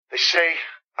say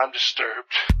I'm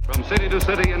disturbed. From city to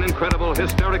city, an incredible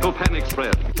hysterical panic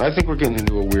spread. I think we're getting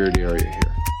into a weird area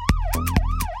here.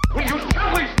 Will you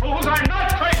tell these fools I'm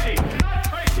not crazy? Not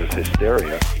crazy. This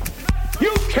hysteria.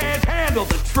 You can't handle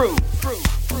the truth.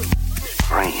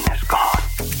 Brain is gone.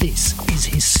 This is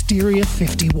Hysteria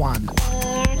 51.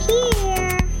 They're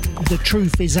here. The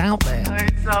truth is out there.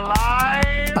 It's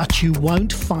alive. But you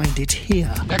won't find it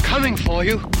here. They're coming for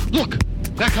you. Look,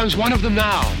 there comes one of them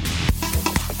now.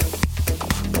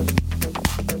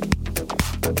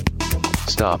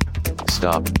 Stop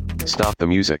the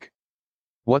music.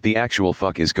 What the actual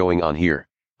fuck is going on here?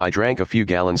 I drank a few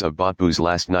gallons of bot booze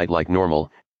last night like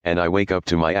normal, and I wake up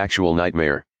to my actual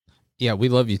nightmare. Yeah, we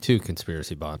love you too,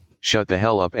 Conspiracy Bot. Shut the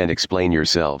hell up and explain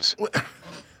yourselves.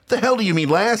 The hell do you mean?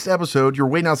 Last episode, you're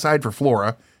waiting outside for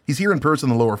Flora. He's here in person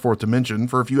in the lower fourth dimension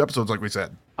for a few episodes, like we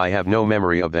said. I have no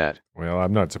memory of that. Well,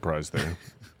 I'm not surprised there.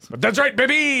 But that's right,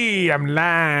 baby! I'm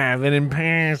live and in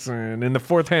person in the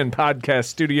Fourth Hand Podcast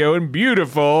Studio in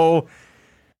beautiful...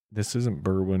 This isn't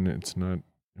Berwyn. It's not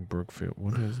Brookfield.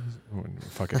 What is this? Oh,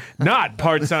 fuck it. Not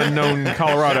parts unknown,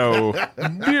 Colorado.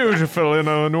 Beautiful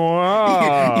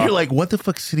Illinois. You're like, what the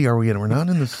fuck city are we in? We're not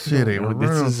in the city. No, We're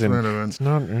right outside of it. It's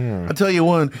not. Yeah. I tell you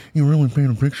what, you really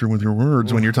paint a picture with your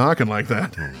words when you're talking like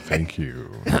that. Thank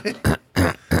you.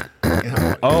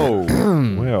 Oh,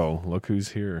 well, look who's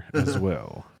here as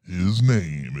well. His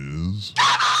name is...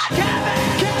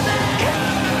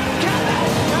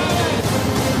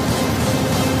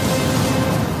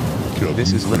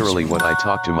 This is literally what I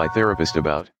talk to my therapist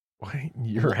about. Wait,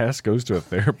 your ass goes to a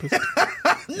therapist?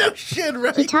 No shit,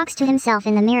 right? He talks to himself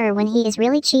in the mirror when he is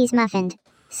really cheese muffined.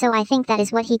 So I think that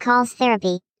is what he calls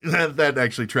therapy. That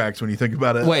actually tracks when you think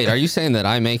about it. Wait, are you saying that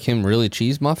I make him really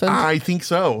cheese muffins? I think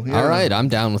so. Yeah. All right, I'm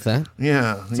down with that.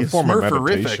 Yeah. It's a form of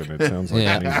meditation, it sounds like.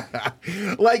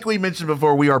 Yeah. Like we mentioned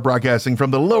before, we are broadcasting from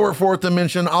the lower fourth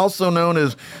dimension, also known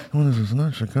as, what is this,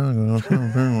 not Chicago.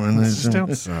 It's just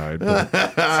outside,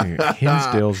 but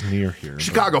Hinsdale's near here.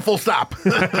 Chicago, full stop.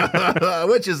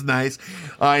 Which is nice.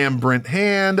 I am Brent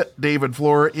Hand. David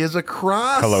Flora is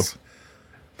across Hello.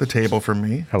 the table from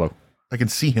me. Hello. I can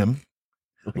see him.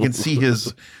 I can see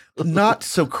his not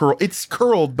so curled. It's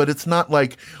curled, but it's not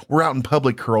like we're out in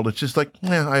public curled. It's just like,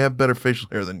 yeah, I have better facial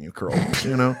hair than you curled,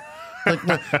 you know? Like,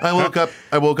 I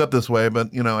woke up this way,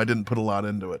 but you know, I didn't put a lot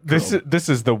into it. This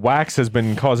is the wax has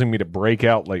been causing me to break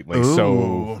out lately, Ooh.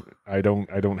 So I don't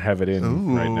have it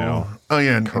in right now. Oh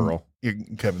yeah, and curl.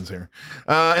 Kevin's here,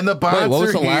 and the bots Wait, what was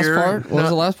are the last here. part? What was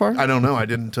the last part? I don't know. I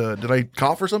didn't. Did I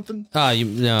cough or something?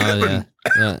 Yeah.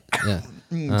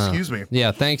 Excuse me.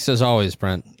 Yeah, thanks as always,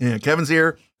 Brent. Yeah, Kevin's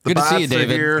here. The Good to see you, bots are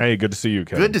David. here. Hey, good to see you,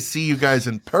 Kevin. Good to see you guys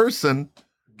in person.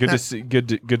 Good to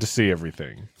see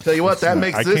everything. Tell you what, that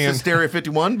makes I this can't- Hysteria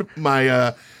 51.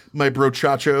 My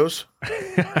brochachos.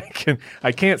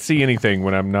 I can't see anything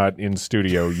when I'm not in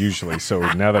studio usually. So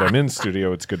now that I'm in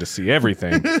studio, it's good to see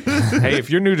everything. Hey, if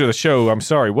you're new to the show, I'm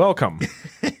sorry. Welcome.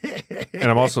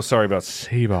 And I'm also sorry about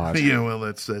Seabot. Yeah, well,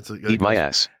 that's Eat my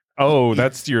ass. Oh,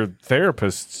 that's your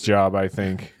therapist's job, I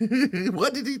think.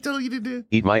 What did he tell you to do?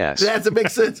 Eat my ass. That's a big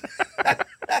sense.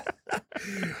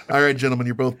 All right, gentlemen,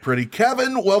 you're both pretty.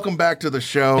 Kevin, welcome back to the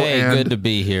show. Hey, good to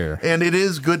be here. And it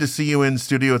is good to see you in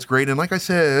studio. It's great. And like I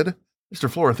said, Mr.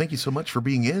 Flora, thank you so much for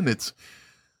being in. It's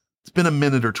been a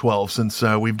minute or 12 since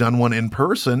we've done one in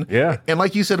person. Yeah. And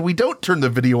like you said, we don't turn the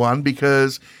video on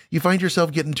because you find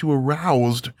yourself getting too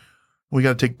aroused. We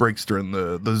got to take breaks during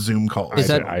the Zoom call.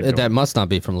 That must not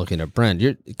be from looking at Brent.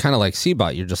 You're kind of like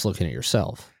Seabot. You're just looking at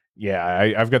yourself.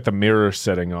 Yeah, I've got the mirror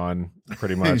setting on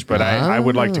pretty much, but I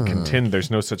would like to contend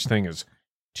there's no such thing as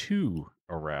too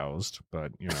aroused,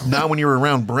 but you know. Not when you're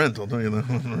around Brent, I'll tell you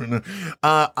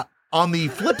that. On the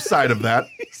flip side of that.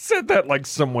 He said that like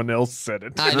someone else said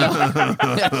it. I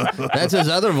know. That's his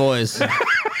other voice.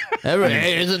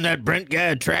 Hey, isn't that Brent guy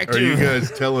attractive? Are you guys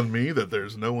telling me that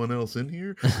there's no one else in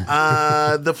here?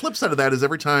 The flip side of that is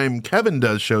every time Kevin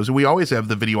does shows, we always have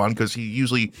the video on because he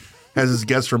usually has his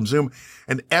guests from Zoom.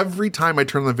 And every time I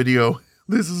turn on the video,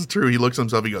 this is true, he looks at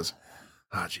himself, he goes,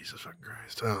 oh, Jesus fucking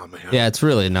Christ. Oh, man. Yeah, it's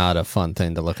really not a fun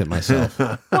thing to look at myself.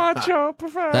 Watch your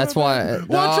profanity. That's why.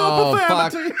 Watch your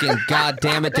profanity. Fucking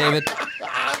goddamn it, David.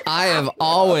 I have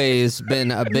always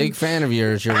been a big fan of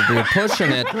yours. You're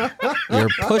pushing it. You're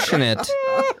pushing it.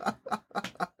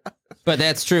 But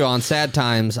that's true. On sad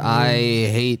times, I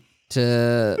hate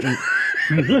my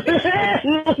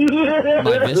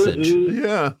visage.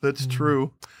 Yeah, that's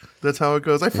true. That's how it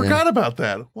goes. I forgot about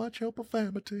that. Watch your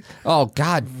profanity. Oh,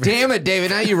 God damn it, David.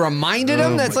 Now you reminded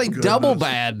him? Oh, That's my like goodness. double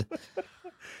bad.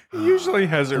 usually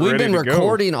has it We've ready been to go.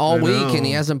 recording all I week, know. and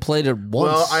he hasn't played it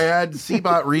once. Well, I had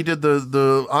C-Bot redid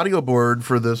the audio board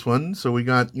for this one, so we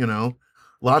got,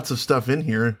 lots of stuff in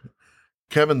here.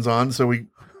 Kevin's on, so we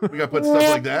got to put stuff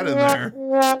like that in there.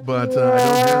 But I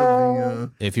don't have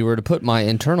the... If you were to put my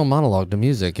internal monologue to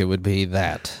music, it would be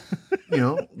that.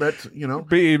 That's,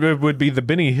 It would be the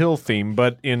Benny Hill theme,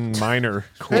 but in minor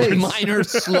chords. Hey, Minor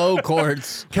slow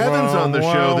chords. Kevin's on the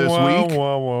show this week.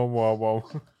 Whoa.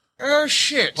 Oh,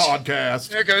 shit. Podcast.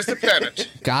 There goes the planet.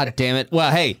 God damn it.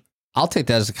 Well, hey, I'll take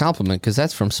that as a compliment because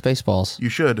that's from Spaceballs. You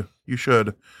should.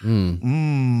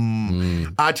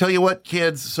 I tell you what,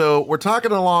 kids, so we're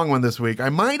talking a long one this week. I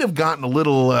might have gotten a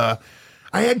little, I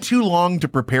had too long to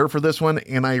prepare for this one,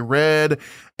 and I read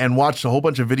and watched a whole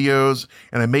bunch of videos,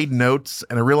 and I made notes,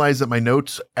 and I realized that my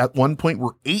notes at one point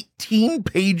were 18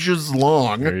 pages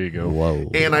long. There you go. Whoa.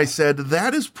 And I said,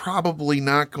 that is probably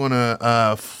not going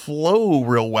to flow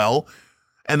real well.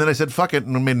 And then I said, fuck it,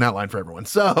 and I made an outline for everyone.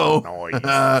 So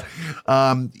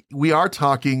we are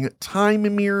talking time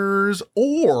mirrors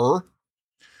or,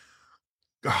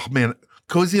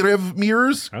 Kozyrev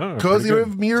mirrors. Oh,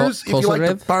 Kozyrev mirrors, if you like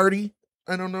to Kozyrev? party.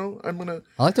 I don't know.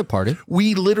 I like to party.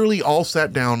 We literally all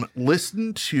sat down,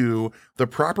 listened to the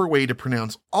proper way to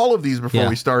pronounce all of these before Yeah.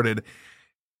 we started.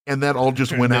 And that all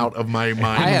just went out of my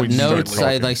mind. I have when we started notes.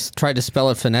 I talking. tried to spell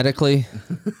it phonetically.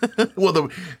 Well,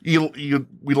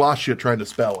 we lost you trying to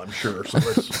spell, I'm sure.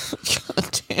 So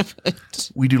God damn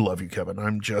it. we do love you, Kevin.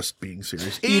 I'm just being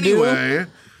serious. You do? Anyway,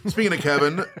 speaking of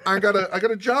Kevin, I got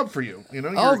a job for you.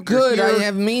 Oh, good. I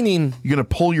have meaning. You're gonna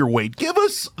pull your weight. Give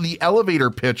us the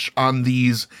elevator pitch on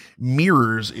these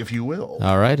mirrors, if you will.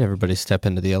 All right, everybody step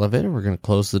into the elevator. We're going to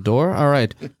close the door. All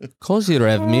right.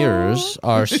 Kozyrev mirrors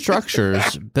are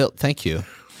structures built. Thank you.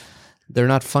 They're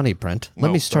not funny, Brent.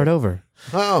 Let me start over.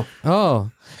 Oh,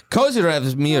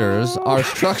 Kozyrev's mirrors are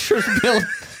structures built.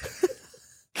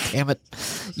 Damn it.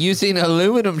 Using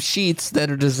aluminum sheets that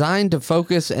are designed to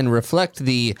focus and reflect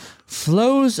the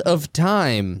flows of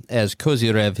time, as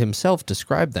Kozyrev himself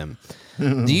described them.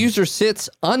 The user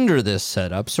sits under this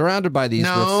setup, surrounded by these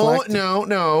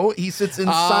no. He sits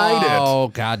inside it. Oh,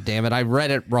 God damn it. I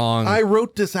read it wrong. I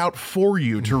wrote this out for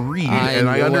you to read, and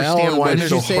I understand why what it's did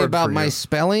so you say hard about for my you.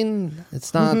 spelling?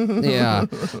 It's not, yeah.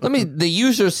 The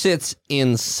user sits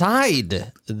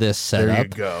inside this setup. There you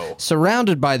go.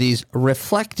 Surrounded by these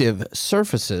reflective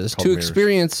surfaces to mirrors.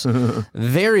 experience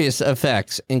various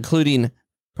effects, including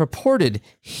purported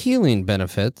healing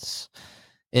benefits,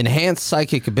 enhanced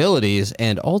psychic abilities,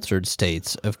 and altered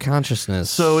states of consciousness.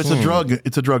 So it's a drug.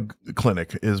 It's a drug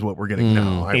clinic, is what we're getting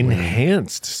now.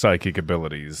 Enhanced psychic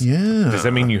abilities. Yeah. Does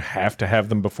that mean you have to have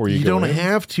them before you You go don't in?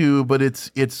 have to, but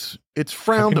it's How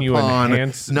frowned can you upon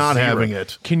enhance not zero? having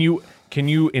it. Can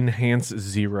you enhance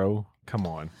zero? Come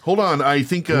on. Hold on, I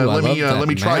think Ooh, I let love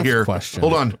me that try math here. question.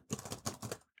 Hold on.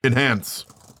 Enhance.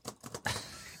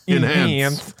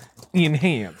 Enhance.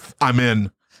 I'm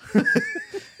in.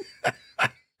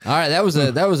 All right, that was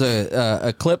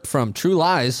a clip from True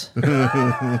Lies.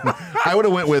 I would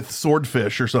have went with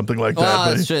Swordfish or something like that. Well,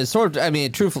 but- it's just,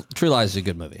 True Lies is a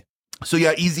good movie. So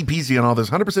yeah, easy peasy on all this.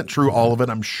 100% true, all of it,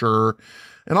 I'm sure.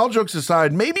 And all jokes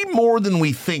aside, maybe more than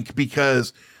we think,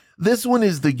 because this one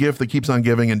is the gift that keeps on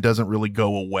giving and doesn't really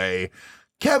go away.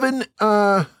 Kevin,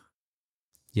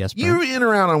 Yes, Brent? you're in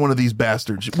or out on one of these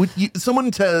bastards.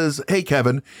 Someone says, hey,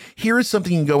 Kevin, here is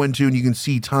something you can go into and you can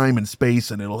see time and space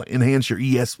and it'll enhance your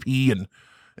ESP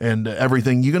and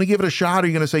everything. You going to give it a shot, or are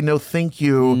you going to say, no, thank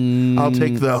you, I'll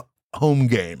take the home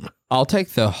game? I'll take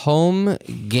the home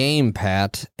game,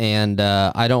 Pat, and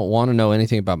I don't want to know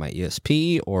anything about my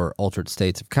ESP or altered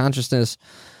states of consciousness,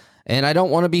 and I don't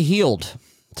want to be healed.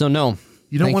 So no.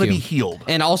 You don't Thank want to you. be healed.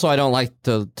 And also, I don't like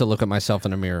to look at myself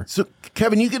in a mirror. So,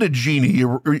 Kevin, you get a genie. You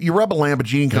rub a lamp, a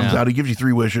genie comes Yeah. out. He gives you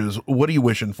 3 wishes. What are you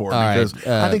wishing for? All Because right,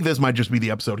 I think this might just be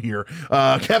the episode here.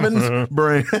 Kevin's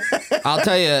brain. I'll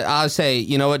tell you, I'll say,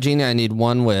 you know what, Genie, I need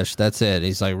 1 wish. That's it.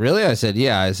 He's like, really? I said,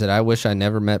 yeah. I said, I wish I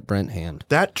never met Brent Hand.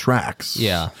 That tracks.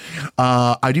 Yeah.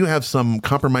 I do have some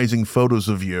compromising photos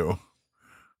of you.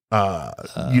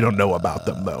 You don't know about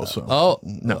them, though. So,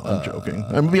 no, I'm joking.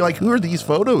 I'm going to be like, who are these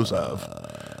photos of?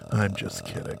 I'm just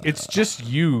kidding. It's just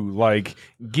you, like,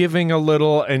 giving a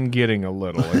little and getting a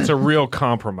little. It's a real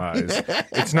compromise.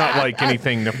 It's not like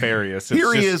anything nefarious. It's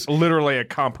Here he just is. literally a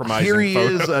compromising Here he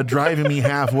photo. is driving me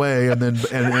halfway and then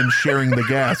and sharing the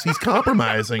gas. He's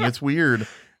compromising. It's weird.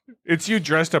 It's you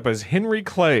dressed up as Henry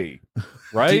Clay,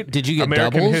 right? Did you get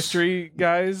American doubles? history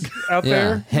guys out Yeah.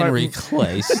 there? Henry Like,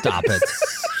 Clay, stop it.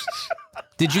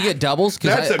 Did you get doubles?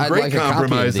 'Cause That's a I'd great like copy of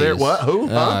compromise there. these. What? Who?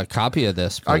 Huh? A copy of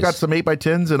this, I got please. some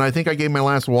 8x10s, and I think I gave my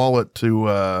last wallet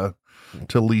to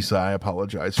to Lisa. I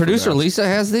apologize. Producer for that. Lisa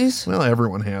has these? Well,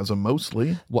 everyone has them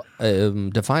mostly. What,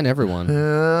 define everyone.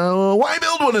 Why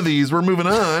build one of these? We're moving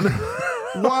on.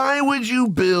 Why would you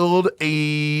build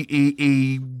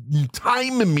a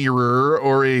time mirror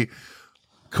or a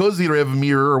Kozyrev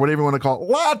mirror or whatever you want to call it?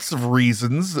 Lots of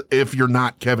reasons if you're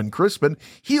not Kevin Crispin.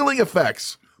 Healing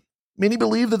effects. Many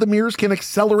believe that the mirrors can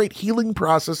accelerate healing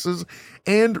processes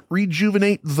and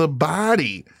rejuvenate the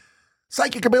body.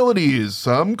 Psychic abilities.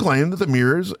 Some claim that the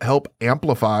mirrors help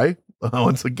amplify,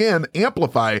 once again,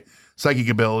 amplify psychic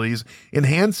abilities,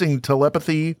 enhancing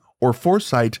telepathy or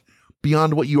foresight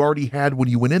beyond what you already had when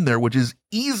you went in there, which is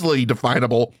easily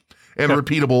definable and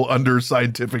repeatable under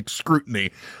scientific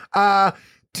scrutiny.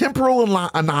 Temporal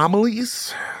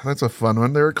anomalies. That's a fun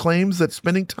one. There are claims that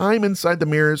spending time inside the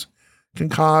mirrors can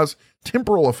cause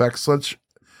temporal effects such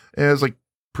as like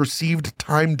perceived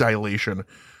time dilation.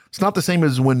 It's not the same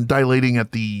as when dilating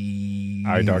at the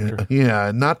eye doctor.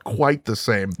 Yeah, not quite the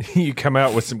same. You come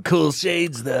out with some cool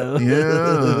shades though.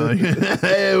 Yeah.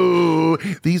 Oh,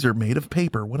 these are made of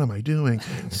paper. What am I doing?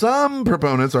 Some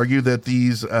proponents argue that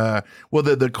these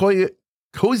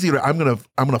Kozyrev,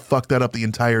 I'm gonna fuck that up the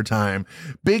entire time.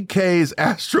 Big K's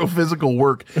astrophysical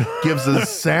work gives a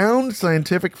sound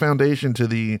scientific foundation to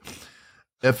the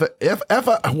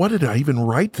what did I even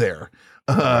write there?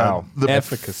 Wow. The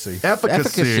efficacy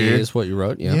is what you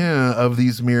wrote. Yeah, of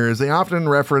these mirrors. They often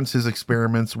reference his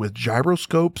experiments with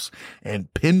gyroscopes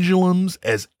and pendulums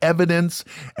as evidence,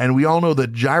 and we all know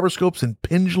that gyroscopes and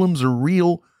pendulums are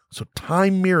real, so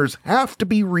time mirrors have to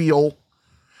be real.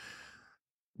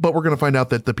 But we're going to find out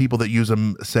that the people that use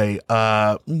them say,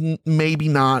 maybe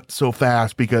not so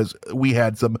fast, because we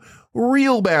had some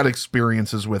real bad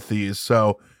experiences with these.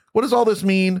 So what does all this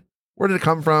mean? Where did it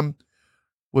come from?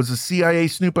 Was the CIA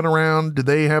snooping around? Did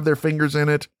they have their fingers in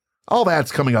it? All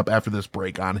that's coming up after this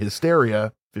break on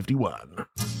Hysteria 51.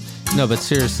 No, but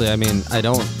seriously, I mean, if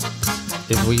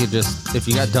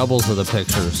you got doubles of the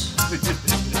pictures.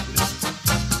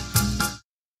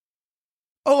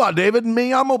 Hola, David.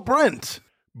 Me llamo Brent.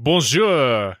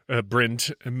 Bonjour,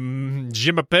 Brent.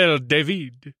 Je m'appelle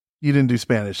David. You didn't do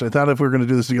Spanish. I thought if we were going to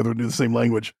do this together, we'd do the same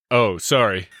language. Oh,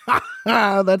 sorry.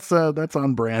 That's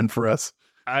on brand for us.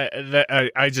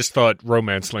 I just thought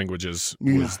romance languages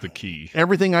was the key.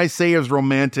 Everything I say is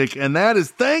romantic, and that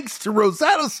is thanks to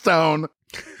Rosetta Stone.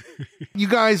 You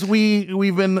guys,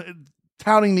 we've been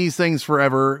touting these things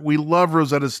forever. We love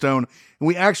Rosetta Stone, and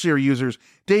we actually are users.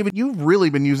 David, you've really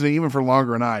been using it even for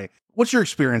longer than I. What's your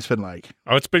experience been like?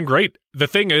 Oh, it's been great. The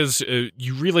thing is,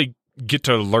 you really get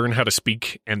to learn how to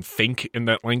speak and think in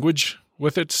that language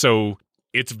with it. So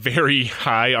it's very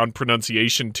high on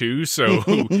pronunciation too. So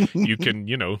you can,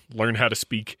 learn how to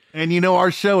speak. And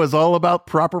our show is all about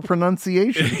proper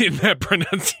pronunciation. In that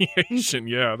pronunciation.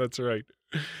 Yeah, that's right.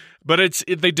 But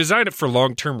they design it for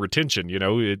long-term retention,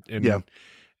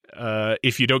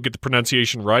 if you don't get the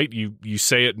pronunciation right, you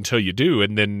say it until you do,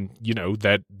 and then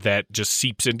that just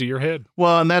seeps into your head.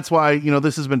 Well, and that's why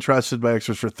this has been trusted by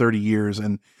experts for 30 years,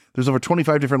 and there's over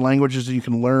 25 different languages that you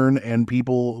can learn, and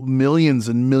millions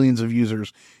and millions of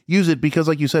users use it because,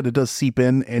 like you said, it does seep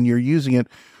in, and you're using it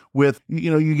with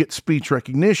you get speech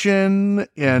recognition,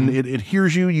 and it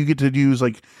hears you. You get to use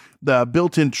like the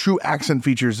built-in true accent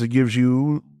features that gives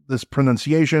you this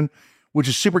pronunciation, which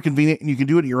is super convenient, and you can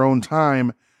do it at your own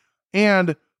time.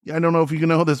 And I don't know if you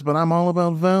know this, but I'm all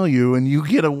about value, and you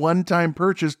get a one-time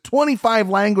purchase, 25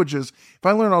 languages. If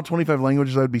I learned all 25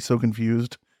 languages, I'd be so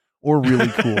confused or really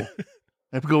cool. I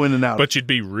have to go in and out. But you'd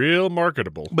be real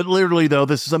marketable. But literally, though,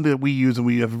 this is something that we use,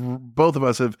 and both of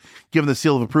us have given the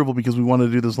seal of approval because we want to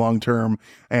do this long-term,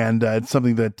 and it's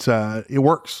something that it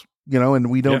works. And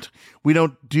we don't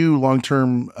do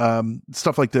long-term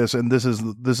stuff like this. And this is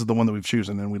the one that we've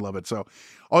chosen, and we love it. So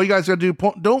all you guys got to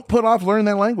do, don't put off learning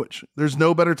that language. There's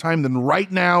no better time than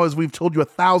right now, as we've told you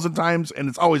 1,000 times, and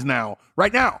it's always now.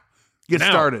 Right now. Get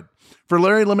started. For a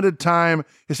very limited time,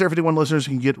 Hysteria 51 listeners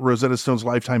can get Rosetta Stone's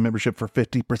lifetime membership for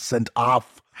 50%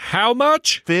 off. How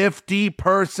much?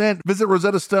 50%. Visit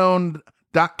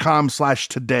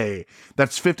rosettastone.com/today.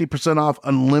 That's 50% off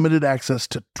unlimited access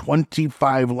to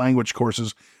 25 language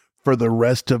courses for the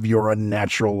rest of your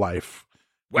unnatural life.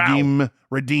 Wow.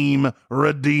 Redeem.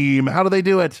 How do they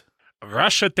do it?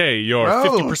 Rashate, you're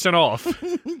 50% off.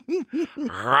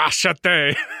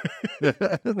 Rashate.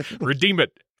 Redeem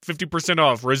it. 50%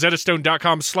 off.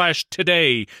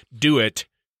 rosettastone.com/today. Do it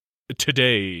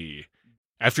today.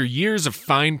 After years of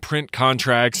fine print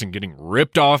contracts and getting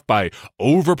ripped off by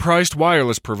overpriced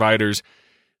wireless providers,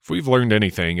 if we've learned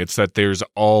anything, it's that there's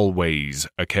always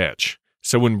a catch.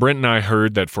 So when Brent and I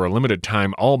heard that for a limited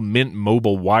time, all Mint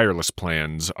Mobile wireless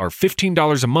plans are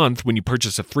 $15 a month when you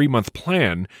purchase a 3-month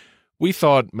plan, we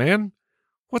thought, man,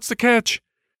 what's the catch?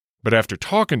 But after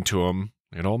talking to him,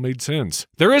 it all made sense.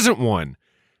 There isn't one.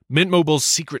 Mint Mobile's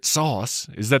secret sauce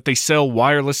is that they sell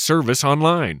wireless service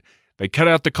online. They cut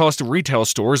out the cost of retail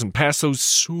stores and pass those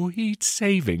sweet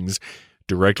savings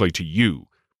directly to you.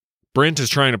 Brent is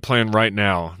trying a plan right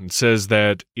now and says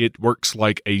that it works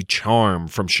like a charm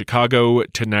from Chicago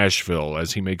to Nashville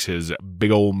as he makes his big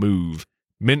ol' move.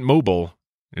 Mint Mobile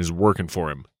is working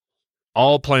for him.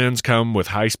 All plans come with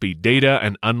high-speed data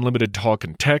and unlimited talk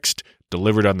and text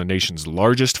delivered on the nation's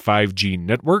largest 5G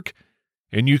network,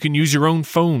 and you can use your own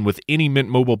phone with any Mint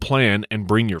Mobile plan and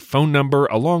bring your phone number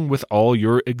along with all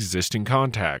your existing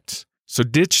contacts. So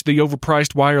ditch the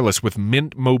overpriced wireless with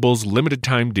Mint Mobile's limited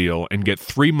time deal and get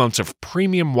 3 months of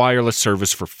premium wireless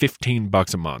service for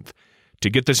 $15 a month. To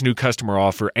get this new customer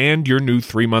offer and your new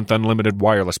 3-month unlimited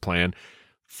wireless plan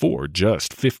for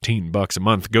just $15 a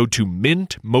month, go to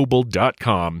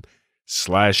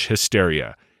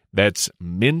mintmobile.com/hysteria. That's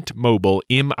mintmobile,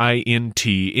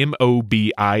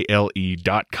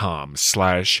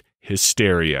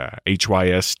 mintmobile.com/hysteria,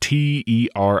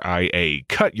 HYSTERIA.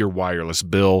 Cut your wireless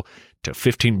bill to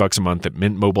 $15 a month at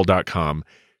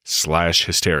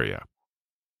mintmobile.com/hysteria.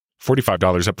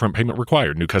 $45 upfront payment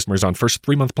required. New customers on first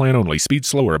 3-month plan only. Speed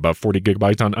slower above 40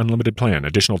 gigabytes on unlimited plan.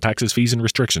 Additional taxes, fees, and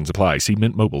restrictions apply. See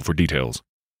Mint Mobile for details.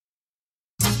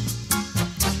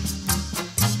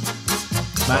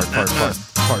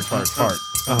 Fart.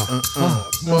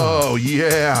 Whoa,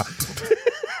 yeah.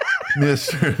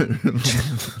 Mr.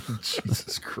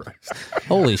 Jesus Christ.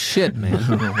 Holy shit, man.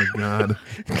 Oh, my God.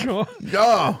 Oh.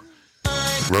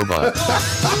 Robot.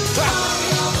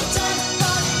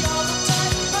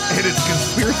 And it's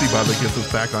Conspiracy Bob that gets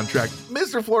us back on track.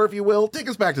 Mr. Floor, if you will, take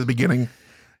us back to the beginning.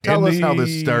 Tell us how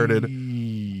this started.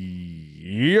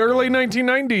 Early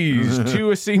 1990s,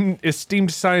 two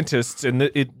esteemed scientists, and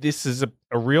this is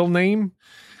a real name?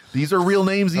 These are real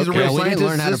names. These are real we didn't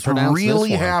learn how to scientists. This pronounce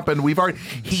really this one. happened.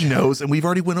 He knows, and we've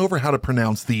already went over how to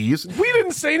pronounce these. We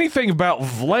didn't say anything about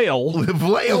Vlail.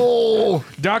 Vlail.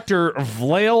 Dr.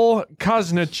 Vlail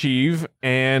Kozyrev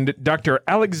and Dr.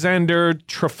 Alexander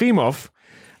Trofimov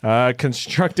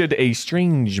constructed a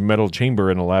strange metal chamber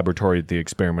in a laboratory at the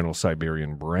experimental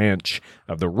Siberian branch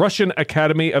of the Russian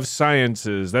Academy of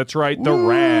Sciences. That's right, the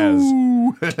RAS.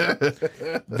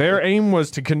 Their aim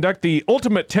was to conduct the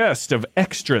ultimate test of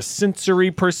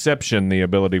extrasensory perception, the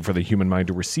ability for the human mind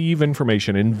to receive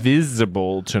information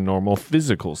invisible to normal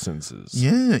physical senses.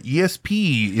 Yeah,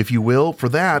 ESP, if you will, for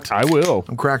that. I will.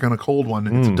 I'm cracking a cold one.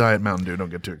 It's a Diet Mountain Dew. Don't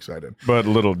get too excited. But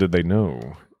little did they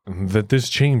know that this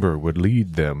chamber would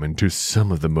lead them into some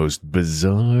of the most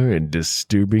bizarre and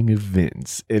disturbing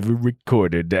events ever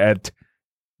recorded at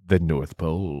the North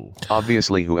Pole.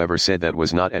 Obviously, whoever said that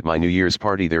was not at my New Year's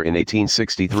party there in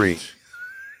 1863.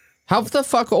 How the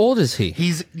fuck old is he?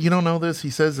 You don't know this?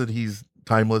 He says that he's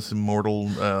timeless, immortal.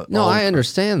 No, I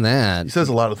understand that. He says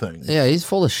a lot of things. Yeah, he's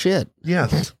full of shit.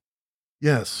 Yes.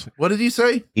 Yes. What did he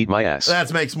say? Eat my ass.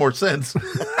 That makes more sense.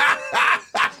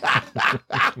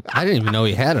 I didn't even know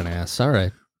he had an ass. All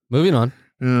right. Moving on.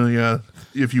 Yeah,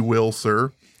 if you will,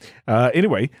 sir.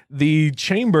 Anyway, the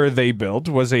chamber they built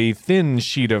was a thin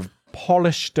sheet of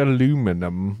polished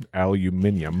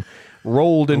aluminium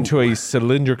rolled into a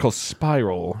cylindrical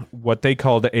spiral, what they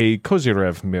called a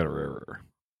Kozyrev mirror.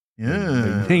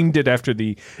 Yeah. They named it after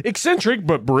the eccentric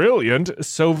but brilliant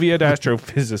Soviet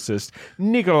astrophysicist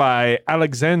Nikolai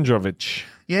Alexandrovich.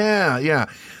 Yeah.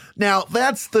 Now,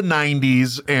 that's the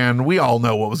 90s, and we all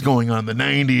know what was going on in the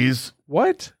 90s.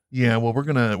 What? Yeah, well, we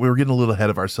were getting a little ahead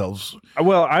of ourselves.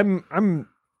 Well, I'm.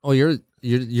 Oh,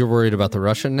 you're worried about the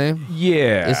Russian name?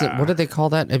 Yeah. Is it? What do they call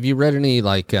that? Have you read any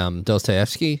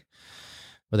Dostoevsky,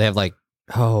 where they have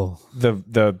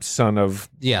the son of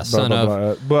son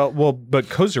of. Well, but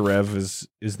Kozyrev is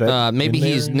that maybe in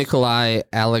there? he's Nikolai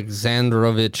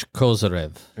Alexandrovich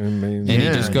Kozyrev, and he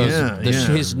just goes.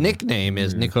 His nickname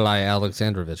is Nikolai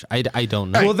Alexandrovich. I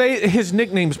don't know. Well, his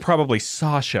nickname's probably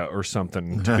Sasha or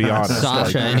something. To be honest,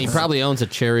 Sasha, and he probably owns a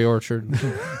cherry orchard.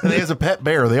 And he has a pet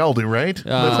bear. They all do, right?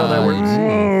 That's how that works.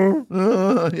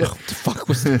 Yeah. What the fuck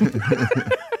was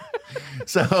that?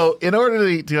 So, in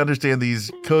order to understand these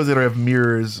Kozyrev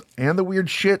mirrors and the weird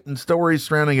shit and stories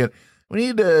surrounding it, we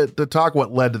need to talk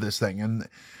what led to this thing. And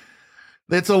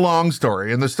it's a long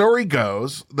story. And the story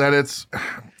goes that it's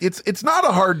not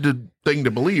a hard thing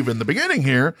to believe in the beginning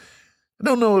here. I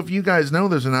don't know if you guys know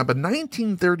this or not, but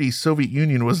 1930s Soviet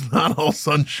Union was not all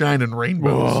sunshine and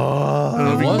rainbows. I don't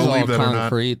know if It you was can believe all that or not.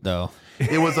 concrete, though.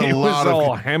 It was a It lot was of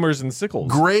all hammers and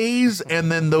sickles. grays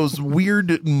and then those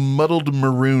weird muddled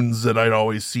maroons that I'd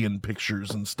always see in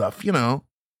pictures and stuff. You know.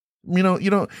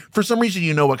 For some reason,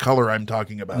 you know what color I'm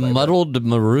talking about. Muddled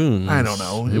maroons. I don't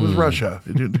know. It was Russia.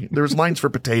 There was lines for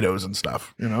potatoes and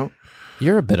stuff.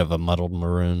 You're a bit of a muddled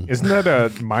maroon. Isn't that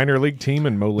a minor league team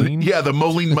in Moline? Yeah, the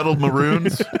Moline Muddled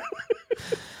Maroons.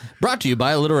 Brought to you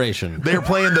by alliteration. They're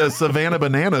playing the Savannah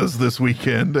Bananas this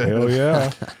weekend. Hell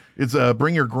yeah. It's a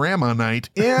bring your grandma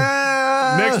night.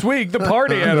 Yeah. Next week, the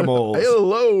party animals.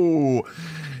 Hello.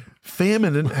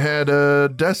 Famine had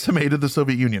decimated the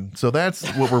Soviet Union. So that's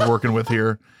what we're working with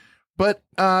here. But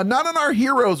not on our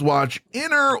heroes watch.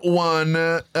 Inner one,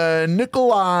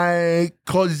 Nikolai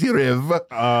Kozyrev.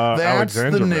 That's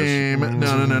the name.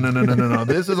 No.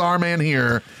 This is our man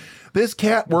here. This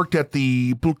cat worked at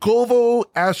the Pulkovo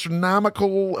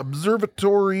Astronomical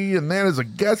Observatory, and that is a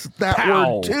guess at that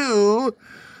word too.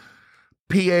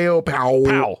 P-A-O,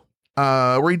 pow.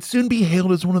 Where he'd soon be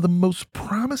hailed as one of the most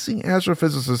promising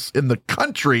astrophysicists in the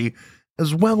country,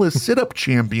 as well as sit-up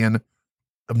champion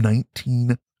of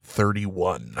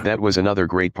 1931. That was another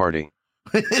great party.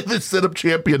 The sit-up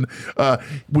champion.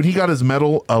 When he got his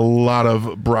medal, a lot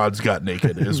of broads got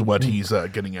naked, is what he's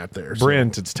getting at there. So.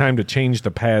 Brent, it's time to change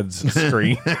the pads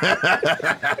screen.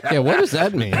 Yeah, what does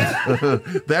that mean?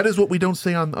 That is what we don't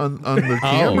say on the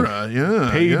camera.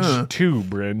 Yeah, Page 2,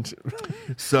 Brent.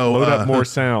 So load up more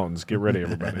sounds. Get ready,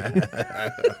 everybody.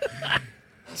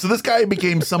 So this guy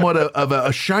became somewhat of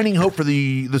a shining hope for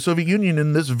the Soviet Union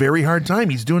in this very hard time.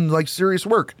 He's doing like serious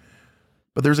work.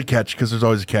 But there's a catch, because there's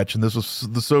always a catch, and this was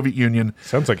the Soviet Union.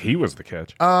 Sounds like he was the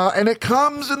catch. And it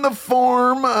comes in the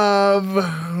form of,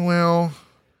 well,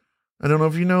 I don't know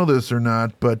if you know this or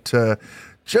not, but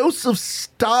Joseph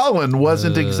Stalin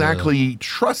wasn't exactly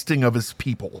trusting of his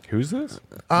people. Who's this?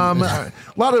 A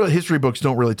lot of history books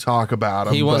don't really talk about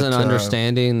him. He wasn't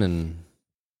understanding, and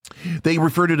they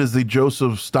referred to it as the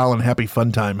Joseph Stalin Happy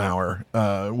Fun Time Hour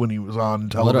when he was on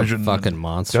television. What a fucking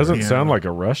monster. Doesn't sound like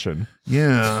a Russian.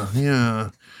 Yeah.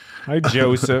 Hi,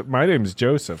 Joseph. My name's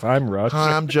Joseph. I'm Russian.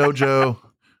 Hi, I'm JoJo.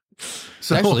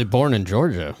 So, actually born in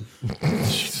Georgia.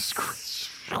 Jesus Christ.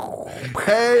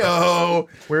 Hey-oh.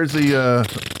 Where's the...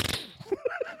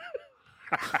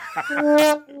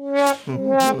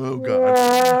 Oh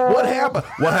God!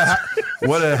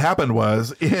 What happened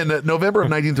was in November of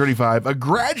 1935, a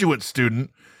graduate student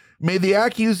made the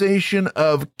accusation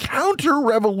of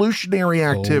counter-revolutionary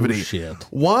activity. Oh, shit.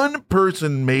 One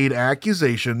person made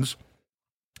accusations,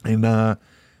 and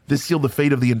this sealed the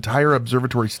fate of the entire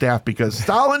observatory staff because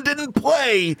Stalin didn't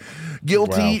play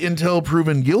guilty until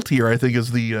proven guilty, or I think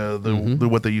is the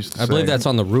what they used to say. I believe that's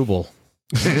on the ruble.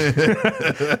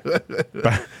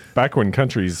 Back when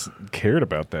countries cared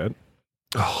about that.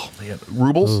 Oh man,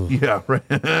 rubles. Ooh. Yeah, right.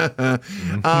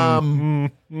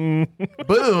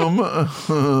 Boom.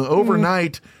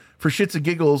 Overnight, for shits and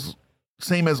giggles,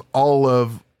 same as all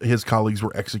of his colleagues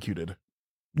were executed.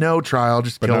 No trial,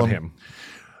 just kill him.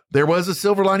 There was a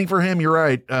silver lining for him. You're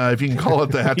right, if you can call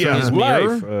it that. Yeah, his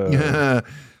life.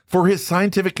 For his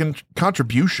scientific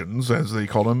contributions, as they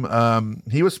called him,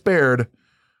 he was spared.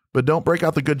 But don't break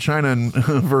out the good china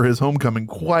for his homecoming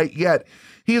quite yet.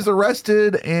 He is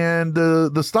arrested, and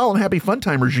the Stalin Happy Fun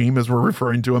Time regime, as we're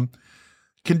referring to him,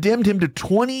 condemned him to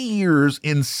 20 years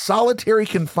in solitary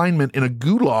confinement in a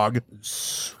gulag.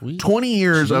 Sweet 20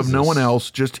 years Jesus. of no one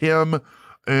else, just him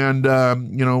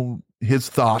and, his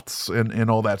thoughts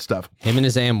and all that stuff. Him and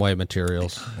his Amway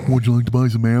materials. Would you like to buy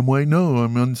some Amway? No,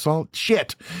 I'm on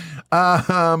shit.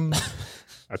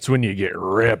 That's when you get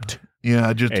ripped.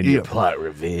 Yeah, you plot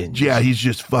revenge. Yeah, he's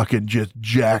just fucking just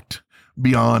jacked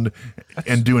beyond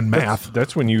and doing math.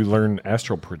 That's when you learn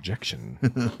astral projection.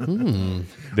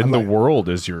 Then the world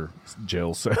is your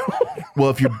jail cell.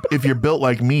 Well, if you're built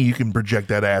like me, you can project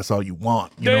that ass all you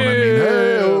want. You know what I mean?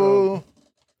 Hey-o.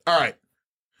 All right.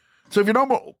 So if you're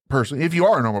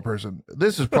a normal person,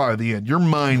 this is probably the end. Your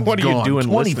mind's what are gone. You doing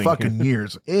 20 listening? Fucking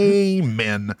years.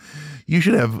 Amen. You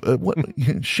should have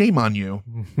shame on you.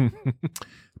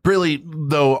 Really,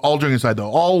 though, all joking aside, though,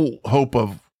 all hope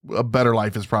of a better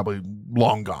life is probably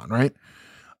long gone, right?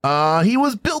 He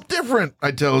was built different,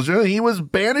 I tells you. He was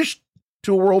banished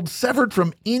to a world severed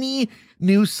from any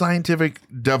new scientific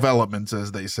developments,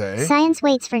 as they say. Science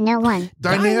waits for no one.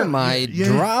 Dynamite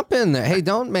drop in there. Hey,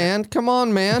 don't, man. Come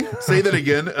on, man. Say that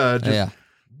again.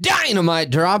 Dynamite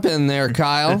drop in there,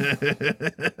 Kyle.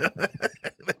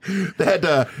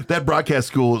 That broadcast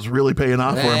school is really paying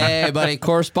off for him. Hey, buddy,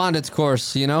 correspondence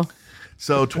course, you know?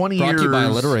 So 20 brought years. Brought to you by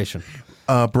alliteration.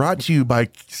 Brought to you by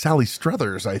Sally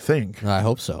Struthers, I think. I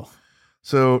hope so.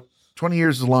 So 20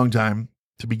 years is a long time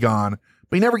to be gone.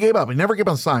 But he never gave up. He never gave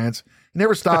up on science. He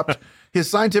never stopped. His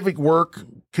scientific work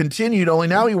continued, only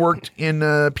now he worked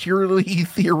in purely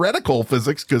theoretical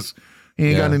physics because he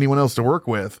ain't got anyone else to work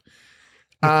with.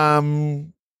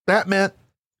 That meant,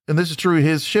 and this is true,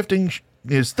 his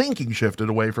thinking shifted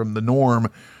away from the norm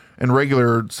and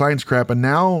regular science crap, and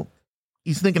now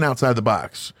he's thinking outside the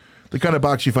box, the kind of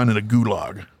box you find in a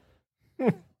gulag.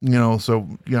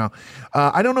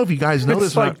 I don't know if you guys know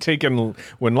It's this. like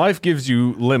when life gives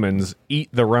you lemons, eat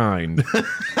the rind.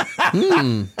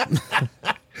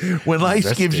 When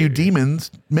life gives you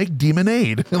demons, make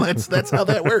demonade. That's how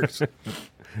that works.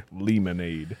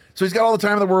 Lemonade. So he's got all the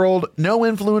time in the world, no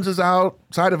influences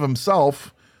outside of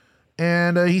himself,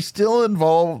 and he's still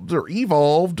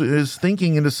evolved his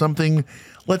thinking into something,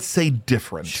 let's say,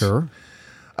 different. Sure.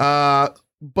 But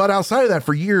outside of that,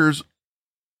 for years,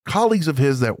 colleagues of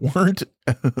his that weren't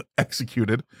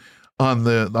executed on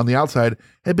the outside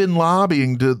had been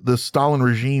lobbying to the Stalin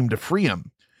regime to free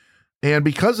him. And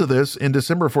because of this, in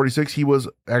December of 46, he was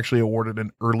actually awarded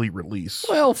an early release.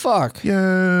 Well, fuck.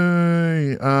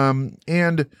 Yay.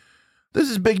 And this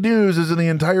is big news, as in the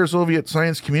entire Soviet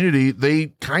science community,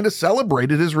 they kind of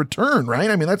celebrated his return, right?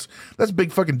 I mean, that's a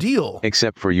big fucking deal.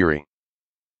 Except for Yuri.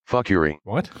 Fuck Yuri.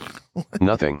 What?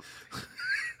 Nothing.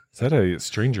 Is that a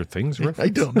Stranger Things reference? I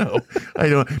don't know.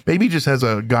 Maybe he just has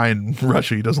a guy in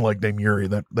Russia he doesn't like named Yuri.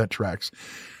 That tracks.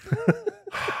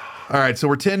 All right, so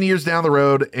we're 10 years down the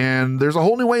road, and there's a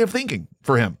whole new way of thinking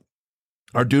for him.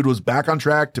 Our dude was back on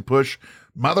track to push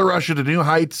Mother Russia to new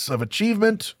heights of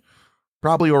achievement,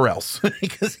 probably or else,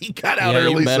 because he got out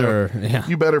early.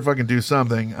 You better fucking do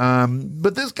something.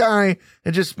 But this guy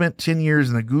had just spent 10 years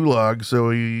in a gulag, so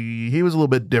he was a little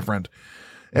bit different.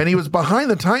 And he was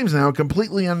behind the times now,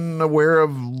 completely unaware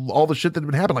of all the shit that had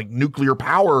been happening, like nuclear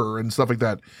power and stuff like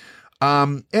that.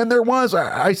 And there was,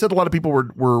 I said a lot of people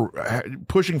were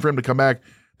pushing for him to come back.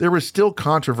 There was still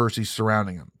controversy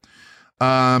surrounding him.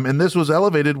 And this was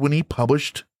elevated when he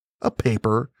published a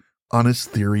paper on his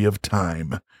theory of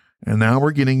time. And now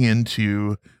we're getting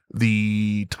into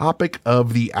the topic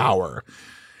of the hour.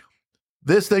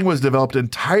 This thing was developed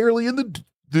entirely in the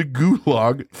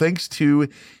gulag thanks to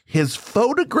his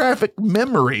photographic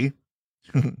memory,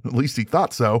 at least he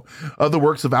thought so, of the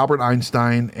works of Albert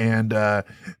Einstein and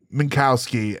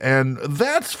Minkowski. And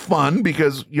that's fun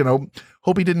because,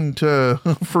 hope he didn't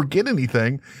forget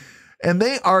anything. And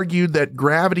they argued that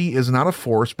gravity is not a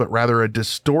force, but rather a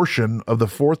distortion of the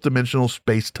fourth dimensional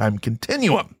space-time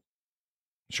continuum.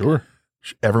 Sure.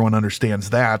 Everyone understands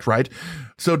that, right?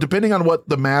 So depending on what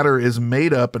the matter is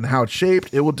made up and how it's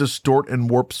shaped, it will distort and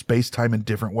warp space-time in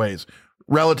different ways.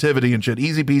 Relativity and shit,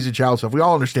 easy peasy child stuff. We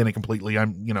all understand it completely.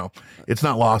 It's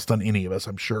not lost on any of us,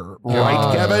 I'm sure.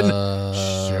 Right, Kevin?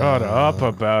 Shut up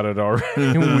about it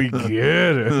already. We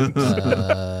get it.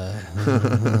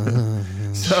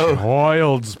 So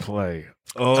child's play.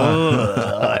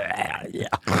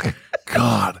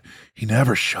 God, he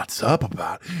never shuts up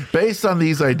about it. Based on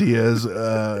these ideas,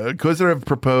 Kozyrev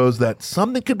proposed that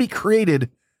something could be created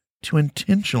to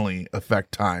intentionally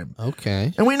affect time.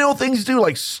 Okay. And we know things do,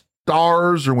 like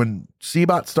stars, or when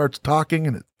Seabot starts talking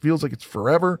and it feels like it's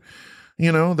forever.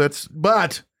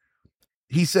 But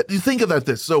he said, you think about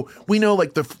this. So we know,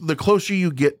 like, the closer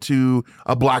you get to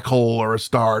a black hole or a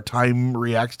star, time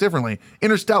reacts differently.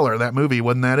 Interstellar, that movie,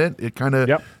 wasn't that it? It kind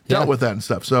of dealt with that and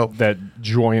stuff. So that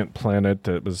giant planet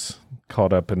that was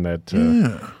caught up in that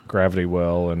gravity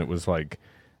well, and it was like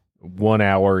 1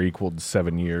 hour equaled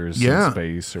 7 years in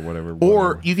space or whatever.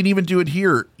 Or you can even do it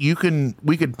here.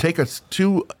 We could take us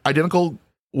two identical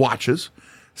watches,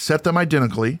 set them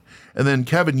identically, and then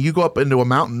Kevin, you go up into a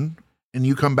mountain and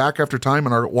you come back after time,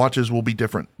 and our watches will be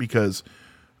different because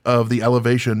of the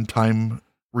elevation. Time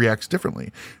reacts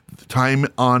differently.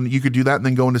 You could do that and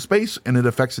then go into space, and it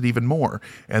affects it even more,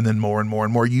 and then more and more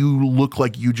and more. You look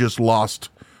like you just lost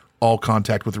all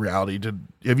contact with reality.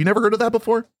 Have you never heard of that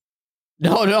before?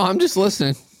 No, I'm just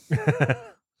listening.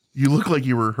 You look like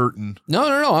you were hurting.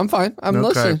 No, I'm fine. I'm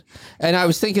listening. And I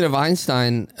was thinking of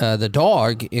Einstein, the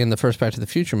dog, in the first Back to the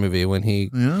Future movie when he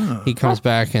comes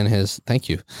back and his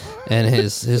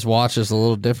his watch is a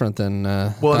little different than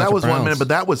well, Dr. that was Brown's. 1 minute, but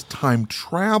that was time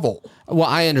travel. Well,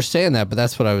 I understand that, but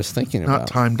that's what I was thinking about. Not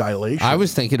time dilation. I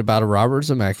was thinking about a Robert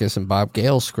Zemeckis and Bob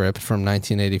Gale script from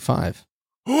 1985.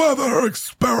 Weather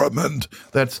experiment.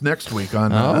 That's next week on.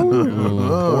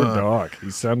 Poor Doc. He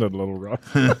sounded a little rough.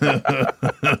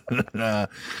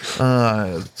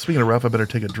 Speaking of rough, I better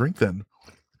take a drink then.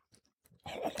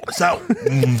 So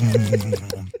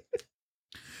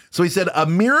he said a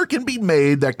mirror can be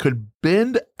made that could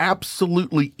bend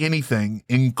absolutely anything,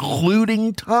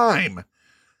 including time.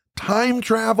 Time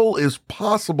travel is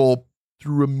possible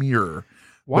through a mirror.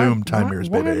 Boom, time mirrors,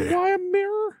 baby. Why a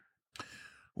mirror?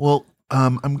 Well,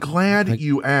 I'm glad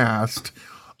you asked.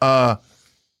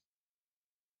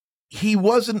 He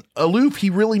wasn't aloof. He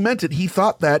really meant it. He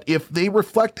thought that if they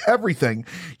reflect everything,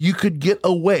 you could get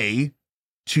a way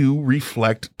to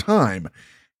reflect time.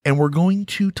 And we're going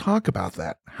to talk about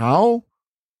that. How?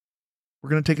 We're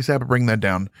going to take a stab at bringing that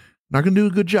down. Not going to do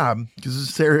a good job because this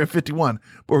is Area 51,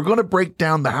 but we're going to break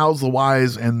down the hows, the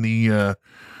whys, and the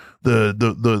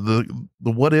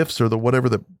what ifs or the whatever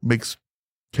that makes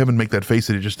Kevin make that face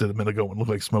that he just did a minute ago and looked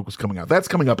like smoke was coming out. That's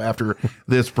coming up after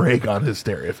this break on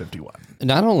Hysteria 51.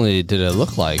 Not only did it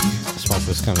look like smoke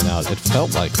was coming out, it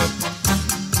felt like it.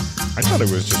 I thought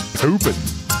it was just pooping.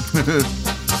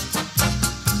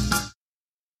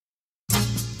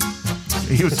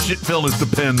 He was shit filling his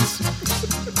depends.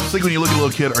 It's like when you look at a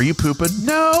little kid, are you pooping?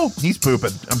 No, he's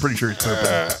pooping. I'm pretty sure he's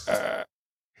pooping.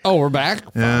 Oh, we're back?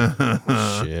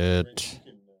 Shit.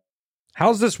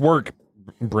 How's this work,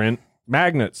 Brent?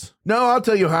 Magnets. No, I'll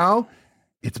tell you how.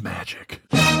 It's magic.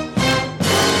 No,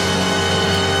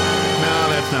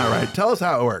 that's not right. Tell us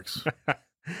how it works.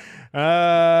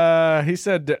 He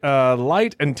said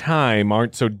light and time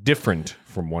aren't so different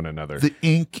from one another. The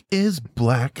ink is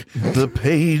black, the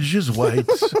page is white.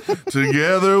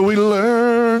 Together we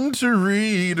learn to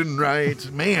read and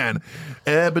write. Man,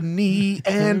 ebony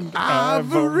and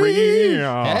ivory.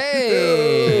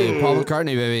 Hey, Paul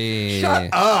McCartney, baby.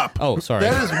 Shut up. Oh, sorry.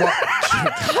 That is what.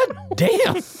 God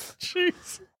damn.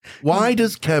 Jeez. Why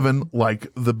does Kevin like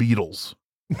the Beatles?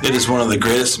 It is one of the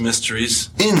greatest mysteries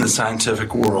in the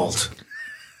scientific world.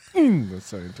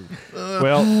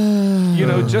 Well,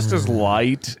 just as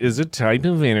light is a type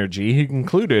of energy, he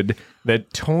concluded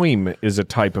that time is a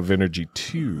type of energy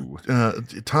too.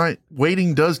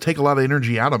 Waiting does take a lot of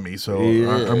energy out of me, so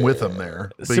I'm with him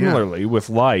there. But similarly, with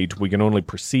light, we can only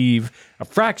perceive a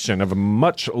fraction of a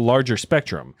much larger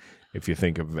spectrum. If you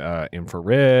think of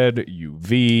infrared,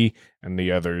 UV, and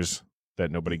the others that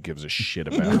nobody gives a shit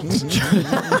about.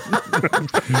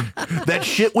 That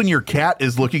shit when your cat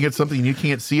is looking at something and you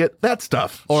can't see it, that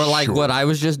stuff. Or like what I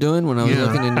was just doing when I was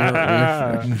looking into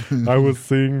it. I was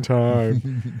seeing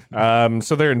time.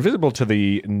 So they're invisible to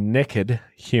the naked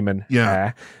human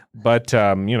eye. But,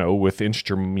 with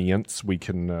instruments, we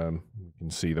can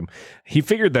see them. He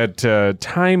figured that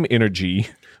time energy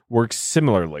works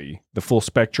similarly. The full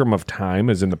spectrum of time,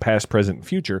 as in the past, present, and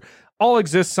future, all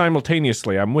exist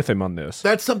simultaneously. I'm with him on this.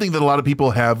 That's something that a lot of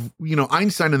people have,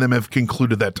 Einstein and them have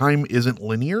concluded that time isn't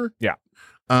linear. Yeah.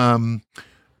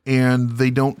 And they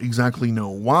don't exactly know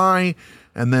why.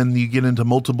 And then you get into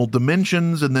multiple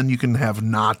dimensions, and then you can have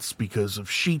knots because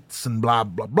of sheets and blah,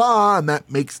 blah, blah. And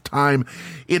that makes time.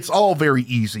 It's all very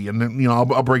easy. And then,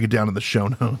 I'll break it down in the show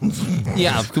notes.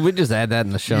 Yeah. Could we just add that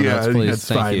in the show notes, please?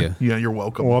 Thank you. Yeah, you're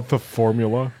welcome. Want the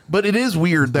formula? But it is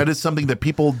weird. That is something that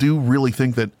people do really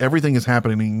think that everything is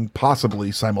happening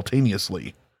possibly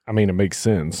simultaneously. I mean, it makes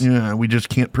sense. Yeah, we just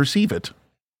can't perceive it.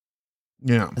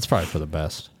 Yeah. It's probably for the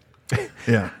best.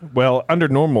 Yeah. Well, under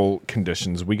normal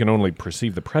conditions, we can only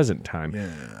perceive the present time.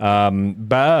 Yeah.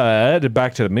 But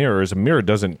back to the mirrors, a mirror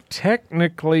doesn't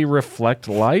technically reflect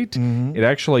light. Mm-hmm. It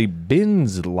actually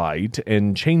bends light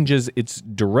and changes its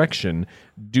direction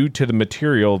due to the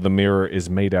material the mirror is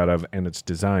made out of and its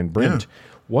design. Brent,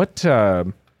 what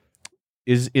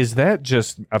is that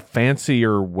just a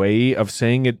fancier way of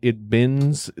saying it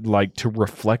bends, like to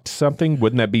reflect something?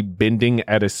 Wouldn't that be bending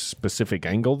at a specific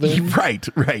angle then? Right.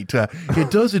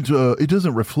 It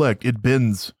doesn't reflect, it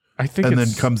bends. I think and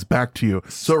then comes back to you.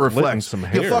 So it reflects. Some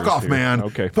fuck off, here. man.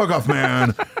 Okay. Fuck off,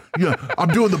 man. Yeah, I'm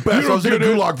doing the best. I was in a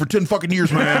gulag for 10 fucking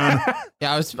years, man.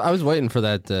 Yeah, I was waiting for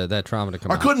that trauma to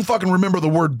come out. I couldn't fucking remember the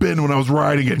word bend when I was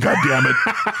writing it. God damn it.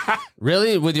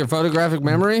 Really? With your photographic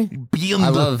memory? I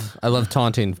love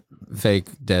taunting fake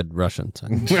dead Russians.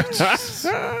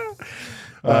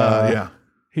 Yeah.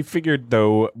 He figured,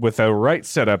 though, with a right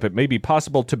setup, it may be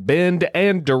possible to bend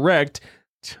and direct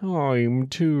time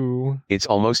too. It's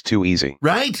almost too easy.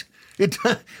 Right?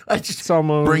 I just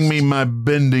bring me my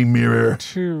bending mirror.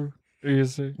 Too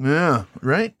easy. Yeah,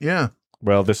 right? Yeah.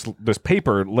 Well, this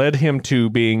paper led him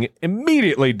to being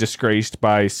immediately disgraced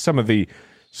by some of the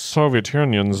Soviet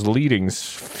Union's leading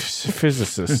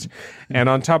physicists. And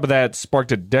on top of that,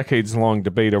 sparked a decades-long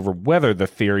debate over whether the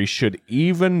theory should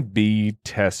even be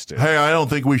tested. Hey, I don't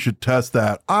think we should test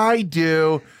that. I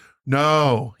do.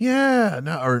 No. Yeah.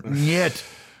 No. Or yet.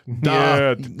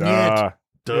 Duh. Duh.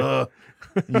 Duh.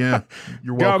 Yeah.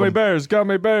 You're welcome. Got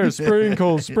me bears.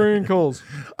 Sprinkles.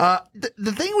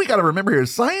 The thing we got to remember here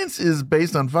is science is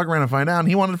based on fuck around and find out. And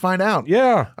he wanted to find out.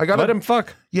 Yeah. I got let him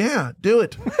fuck. Yeah. Do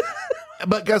it.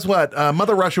 But guess what?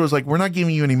 Mother Russia was like, we're not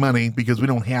giving you any money because we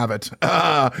don't have it.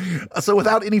 So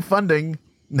without any funding,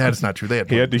 that's not true. They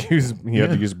had to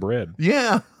use bread.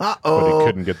 Yeah. But he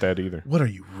couldn't get that either. What are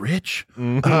you, rich?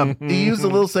 He used the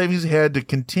little savings he had to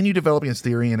continue developing his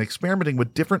theory and experimenting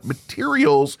with different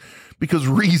materials because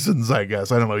reasons, I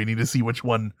guess. I don't know. You need to see which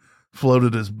one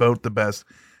floated his boat the best.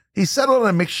 He settled on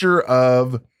a mixture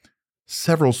of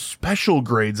several special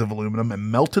grades of aluminum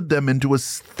and melted them into a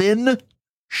thin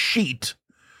sheet.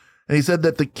 And he said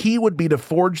that the key would be to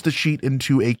forge the sheet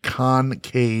into a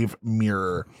concave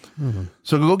mirror. Mm-hmm.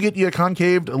 So go get you a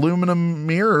concave aluminum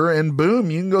mirror and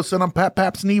boom, you can go sit on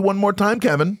Pap's knee one more time,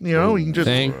 Kevin. You know, you can just...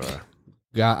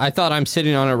 God, I thought I'm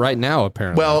sitting on it right now,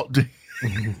 apparently. Well,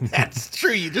 that's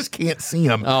true. You just can't see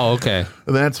him. Oh, okay.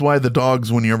 That's why the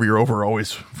dogs, whenever you're over, are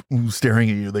always staring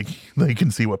at you. They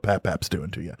can see what Pap's doing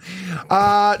to you.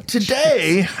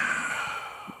 Today,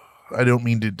 I don't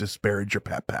mean to disparage your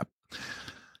Pap.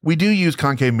 We do use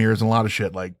concave mirrors in a lot of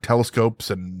shit, like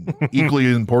telescopes and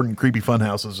equally important creepy fun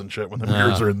houses and shit when the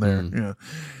mirrors are in there. Yeah.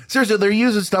 Seriously, they're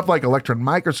using stuff like electron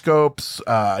microscopes,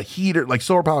 heater, like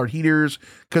solar powered heaters,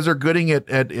 because they're good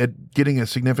at getting a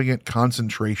significant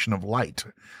concentration of light.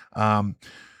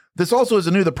 This also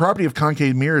isn't new. The property of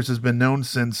concave mirrors has been known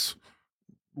since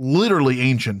literally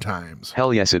ancient times.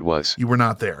 Hell yes, it was. You were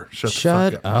not there. Shut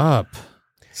the fuck up.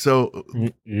 So,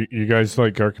 you guys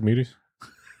like Archimedes?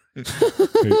 You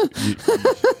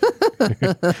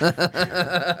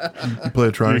play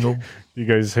a triangle. You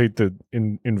guys hate the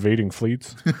invading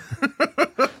fleets.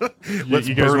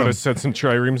 You guys want to set some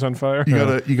triremes on fire?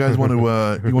 You guys want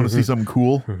to see something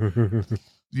cool?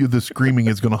 The screaming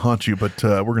is going to haunt you, but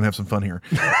we're going to have some fun here.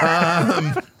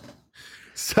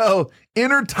 So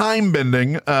inner time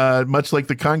bending, much like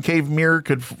the concave mirror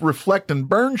could reflect and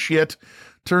burn shit.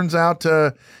 Turns out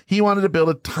he wanted to build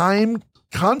a time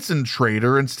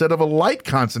concentrator instead of a light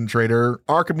concentrator.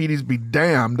 Archimedes be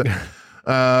damned.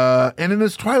 And in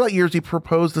his twilight years, he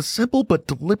proposed a simple but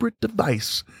deliberate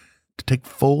device to take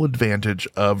full advantage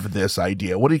of this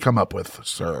idea. What did he come up with,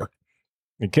 sir?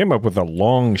 He came up with a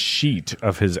long sheet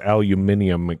of his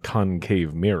aluminum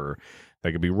concave mirror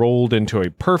that could be rolled into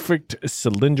a perfect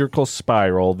cylindrical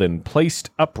spiral, then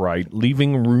placed upright,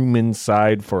 leaving room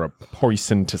inside for a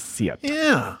person to see it.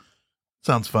 Yeah.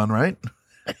 Sounds fun, right?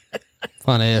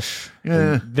 Fun-ish.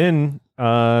 Yeah. And then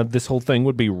this whole thing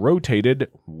would be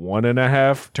rotated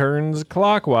 1.5 turns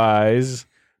clockwise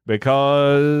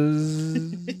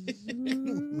because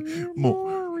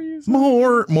more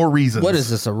reasons. What is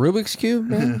this, a Rubik's Cube,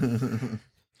 man?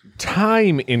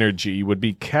 Time energy would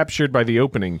be captured by the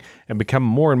opening and become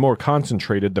more and more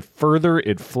concentrated the further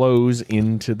it flows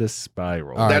into the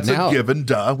spiral. Right, that's a given,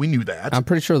 duh. We knew that. I'm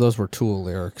pretty sure those were Tool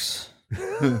lyrics.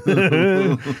 I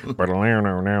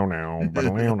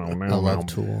love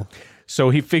Tool. So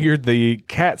he figured the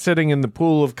cat sitting in the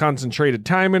pool of concentrated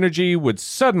time energy would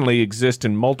suddenly exist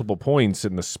in multiple points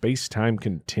in the space-time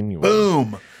continuum.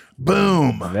 Boom.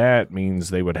 Boom. That means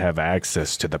they would have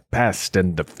access to the past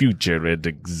and the future at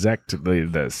exactly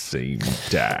the same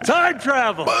time. Time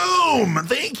travel. Boom.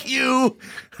 Thank you,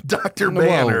 Dr.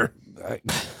 Banner.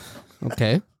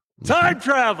 Okay. Time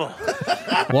travel.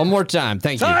 One more time.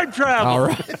 Thank you. Time travel. All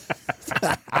right.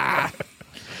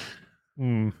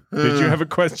 Did you have a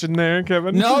question there,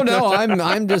 Kevin? No,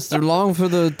 I'm just along for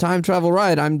the time travel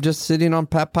ride. I'm just sitting on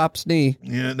Pop's knee.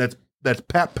 Yeah, that's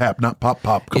Pap, not Pop.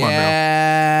 Come on now.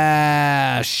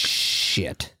 Yeah,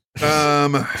 shit.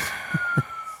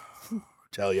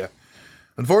 Tell you.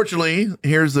 Unfortunately,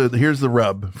 here's the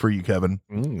rub for you, Kevin.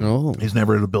 Oh. He's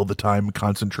never able to build the time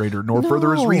concentrator nor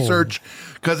further his research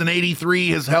because in 1983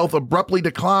 his health abruptly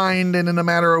declined, and in a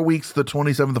matter of weeks, the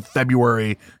 27th of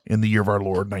February in the year of our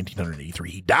Lord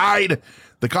 1983, he died.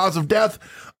 The cause of death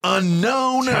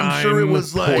unknown. I'm sure it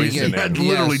was like he had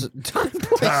literally time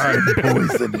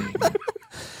poisoning.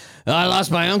 I lost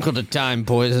my uncle to time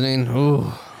poisoning.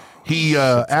 Ooh. He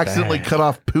accidentally cut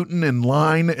off Putin in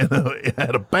line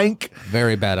at a bank.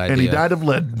 Very bad idea. And he died of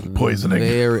lead poisoning.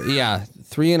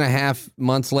 3.5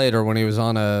 months later when he was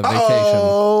on a vacation.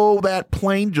 Oh, that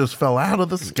plane just fell out of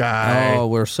the sky. Oh,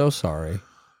 we're so sorry.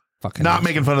 Fucking Not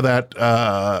making fun of that.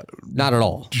 Not at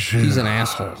all. He's an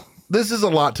asshole. This is a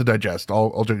lot to digest,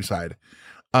 all joking aside.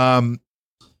 The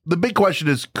big question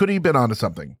is, could he have been onto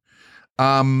something?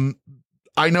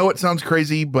 I know it sounds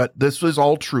crazy, but this was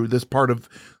all true. This part of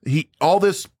all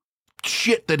this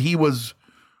shit that he was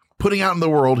putting out in the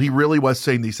world, he really was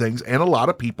saying these things. And a lot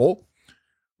of people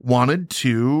wanted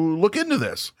to look into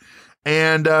this.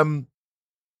 And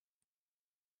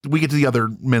we get to the other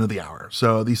men of the hour.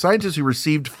 So the scientists who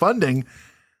received funding,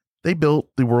 they built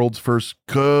the world's first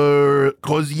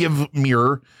Kozyrev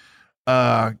mirror.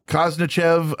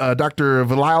 Kozyrev, Dr.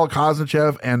 Vilal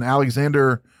Kozyrev, and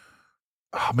Alexander.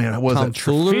 Oh man, what was that?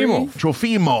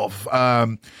 Trofimov.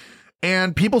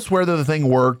 And people swear that the thing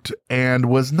worked and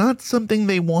was not something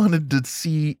they wanted to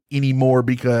see anymore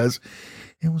because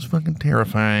it was fucking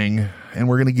terrifying. And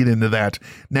we're going to get into that.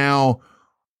 Now,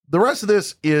 the rest of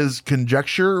this is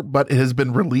conjecture, but it has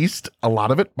been released, a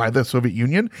lot of it, by the Soviet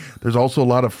Union. There's also a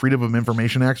lot of Freedom of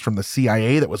Information Acts from the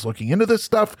CIA that was looking into this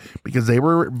stuff because they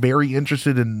were very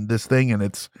interested in this thing and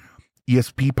its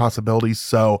ESP possibilities.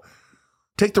 So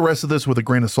take the rest of this with a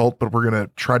grain of salt, but we're going to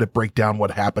try to break down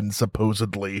what happened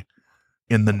supposedly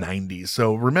in the 90s.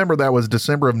 So remember, that was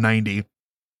December of 90.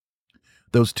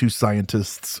 Those two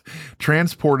scientists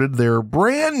transported their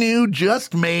brand new,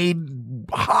 just made,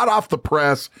 hot off the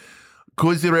press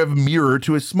Kozyrev mirror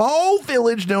to a small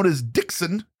village known as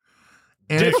Dixon.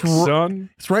 And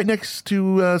it's right next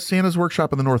to Santa's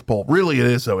workshop in the North Pole. Really, it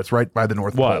is, though. It's right by the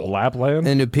North Pole. What, Lapland?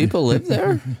 And do people live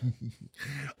there?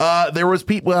 There was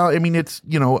people, well, I mean, it's,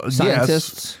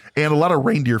 scientists. Yes, and a lot of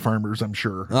reindeer farmers, I'm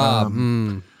sure.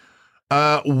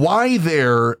 Why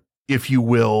there, if you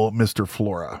will, Mr.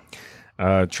 Flora?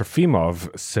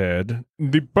 Trofimov said,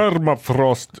 the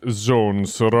permafrost zone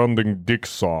surrounding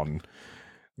Dixon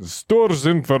stores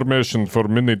information for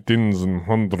many tens and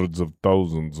hundreds of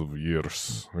thousands of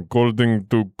years. According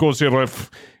to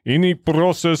Kozyrev, any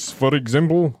process, for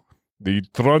example, the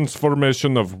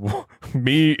transformation of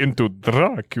me into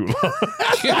Dracula.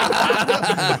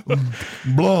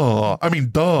 Blah. I mean,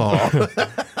 duh.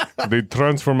 The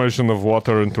transformation of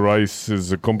water into ice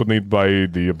is accompanied by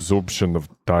the absorption of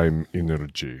time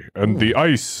energy. And the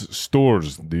ice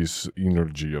stores this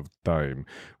energy of time.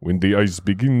 When the ice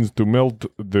begins to melt,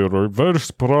 the reverse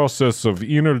process of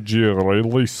energy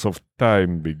release of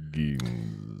time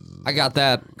begins. I got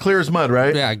that. Clear as mud,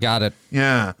 right? Yeah, I got it.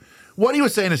 Yeah. What he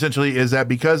was saying essentially is that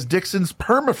because Dixon's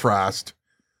permafrost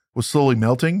was slowly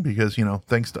melting, because,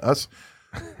 thanks to us,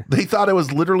 they thought it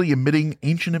was literally emitting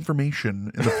ancient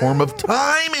information in the form of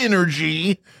time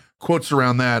energy, quotes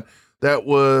around that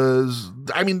was,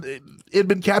 it had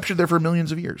been captured there for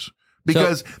millions of years.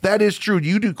 Because that is true.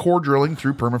 You do core drilling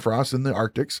through permafrost in the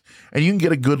Arctics, and you can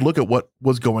get a good look at what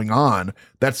was going on.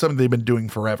 That's something they've been doing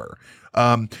forever.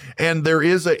 And there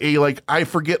is I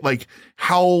forget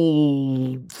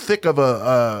how thick of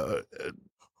a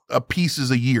piece is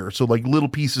a year. So little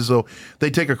pieces. So they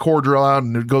take a core drill out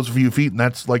and it goes a few feet, and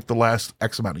that's the last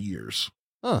X amount of years.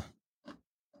 Huh.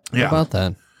 Yeah. How about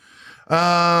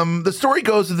that? The story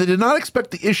goes that they did not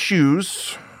expect the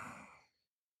issues,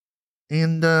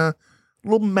 and a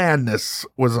little madness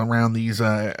was around these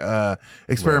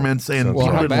experiments. And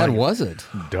how bad was it?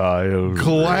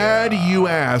 Glad you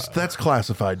asked. That's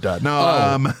classified.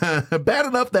 No, bad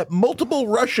enough that multiple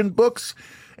Russian books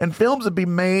and films have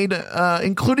been made,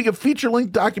 including a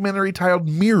feature-length documentary titled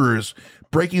 "Mirrors: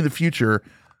 Breaking the Future"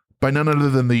 by none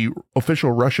other than the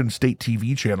official Russian state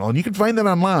TV channel, and you can find that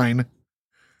online.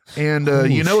 And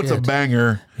it's a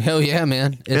banger. Hell yeah,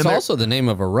 man! It's also the name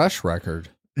of a Rush record.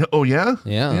 Oh yeah,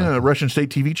 yeah. Russian state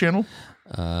TV channel.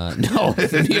 No,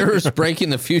 Mirrors Breaking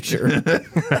the Future.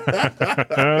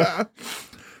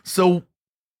 So,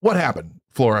 what happened,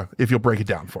 Flora? If you'll break it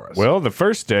down for us. Well, the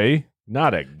first day,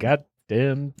 not a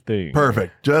goddamn thing.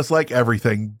 Perfect. Just like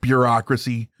everything,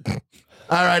 bureaucracy.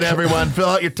 All right, everyone, fill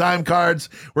out your time cards.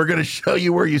 We're going to show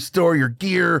you where you store your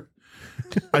gear.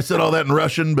 I said all that in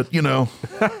Russian, but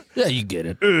Yeah, you get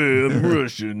it. I'm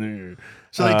Russian here.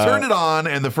 So they turned it on,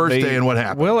 and the first day, and what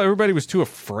happened? Well, everybody was too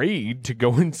afraid to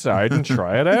go inside and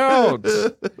try it out.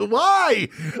 Why?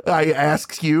 I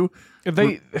ask you.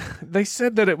 They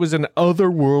said that it was an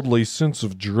otherworldly sense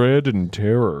of dread and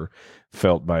terror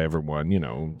felt by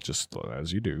everyone, just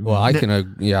as you do. Well,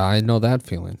 I know that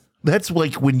feeling. That's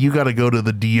like when you got to go to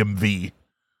the DMV.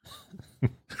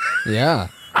 Yeah.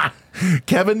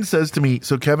 Kevin says to me,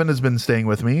 so Kevin has been staying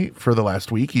with me for the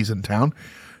last week. He's in town,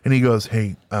 and he goes,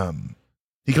 hey,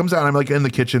 he comes out. I'm in the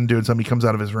kitchen doing something. He comes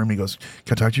out of his room. He goes,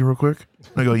 can I talk to you real quick?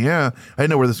 And I go, yeah. I didn't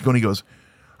know where this is going. He goes,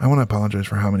 I want to apologize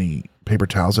for how many paper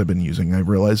towels I've been using. I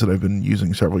realized that I've been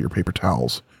using several of your paper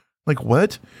towels. I'm like,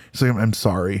 what? He's like, I'm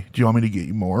sorry. Do you want me to get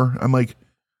you more? I'm like,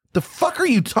 the fuck are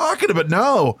you talking about?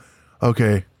 No.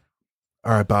 Okay.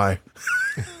 All right, bye.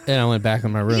 And I went back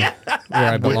in my room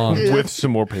where I belong. With some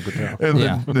more paper towels.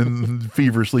 And then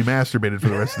feverishly masturbated for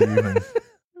the rest of the evening.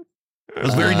 It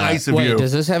was very nice of you.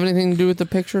 Does this have anything to do with the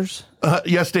pictures?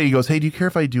 Yesterday, he goes, hey, do you care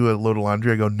if I do a load of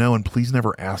laundry? I go, no, and please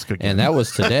never ask again. And that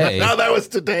was today. No, that was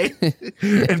today.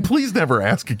 And please never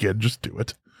ask again. Just do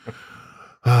it.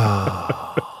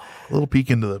 A little peek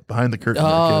into the behind the curtain.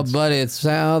 there, Oh, kids. but it's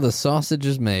how the sausage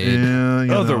is made. Yeah, you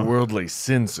know. Otherworldly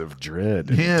sense of dread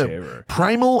and terror.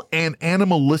 Primal and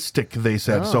animalistic, they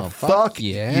said. So Oh, fuck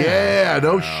yeah. yeah,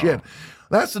 no shit.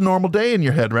 That's a normal day in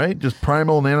your head, right? Just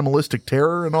primal and animalistic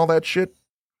terror and all that shit.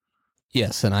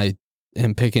 Yes, and I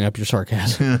am picking up your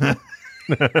sarcasm.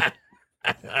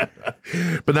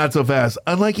 But not so fast.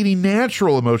 Unlike any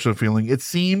natural emotional feeling, it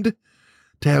seemed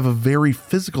to have a very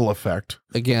physical effect.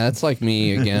 Again, that's like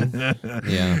me again.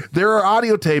 Yeah. There are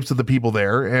audio tapes of the people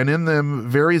there, and in them,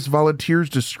 various volunteers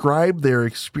describe their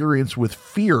experience with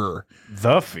fear.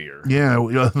 The fear. Yeah,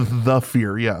 the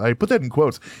fear. Yeah, I put that in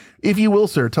quotes. If you will,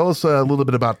 sir, tell us a little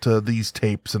bit about these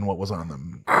tapes and what was on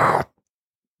them.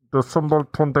 December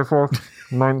 24th,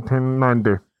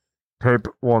 1990. Tape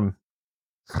 1.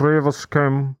 3 of us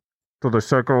came to the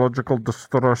psychological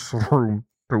distress room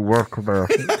to work there.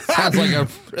 Sounds like a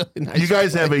really nice You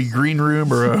guys have a green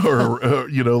room or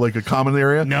you know, like a common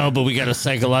area? No, but we got a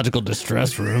psychological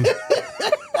distress room.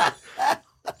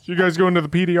 You guys going to the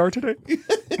PDR today?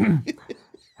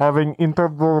 Having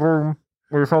entered the room,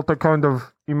 we felt a kind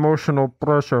of emotional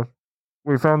pressure.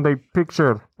 We found a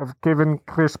picture of Kevin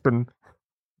Crispin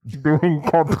doing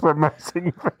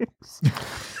compromising things.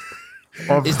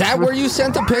 Is that where you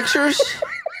sent the pictures?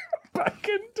 Back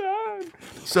in time.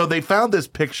 So they found this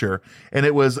picture, and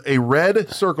it was a red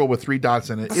circle with 3 dots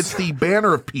in it. It's the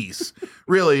banner of peace.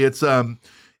 Really, it's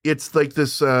like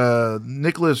this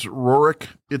Nicholas Roerich.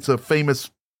 It's a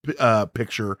famous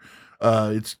picture.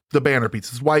 It's the banner piece.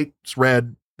 It's white, it's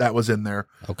red. That was in there.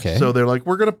 Okay. So they're like,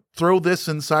 we're gonna throw this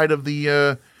inside of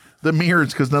the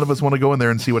mirrors because none of us want to go in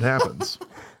there and see what happens.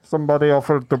 Somebody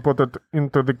offered to put it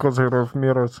into the Kozyrev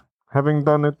mirrors. Having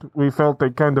done it, we felt a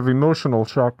kind of emotional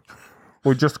shock.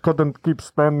 We just couldn't keep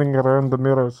standing around the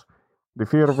mirrors. The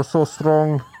fear was so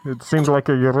strong, it seemed like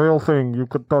a real thing you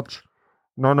could touch.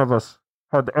 None of us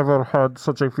had ever had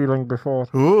such a feeling before.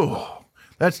 Ooh,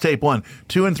 that's tape 1.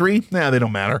 2 and 3? Nah, they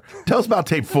don't matter. Tell us about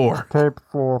tape 4. Tape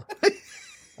 4.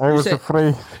 I was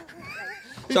afraid.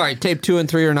 Sorry, tape 2 and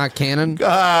 3 are not canon?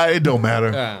 It don't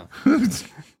matter.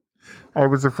 I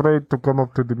was afraid to come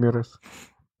up to the mirrors.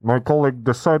 My colleague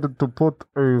decided to put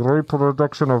a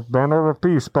reproduction of Banner of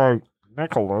Peace by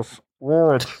Nicholas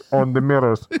Roerich on the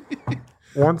mirrors.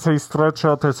 Once he stretched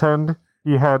out his hand,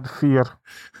 he had fear.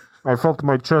 I felt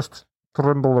my chest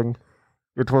trembling.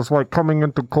 It was like coming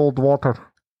into cold water.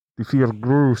 The fear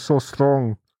grew so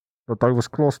strong that I was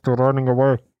close to running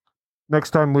away.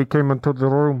 Next time we came into the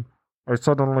room, I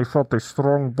suddenly felt a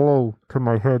strong blow to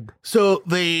my head. So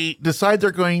they decide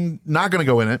they're not going to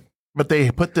go in it, but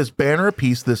they put this banner of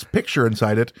peace, this picture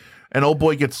inside it, and old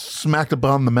boy gets smacked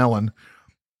upon the melon.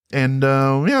 And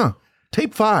yeah,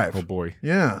 tape 5. Oh boy.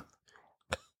 Yeah.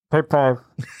 Tape 5.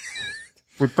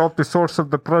 We thought the source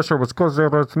of the pressure was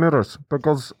Kozyrev's mirrors,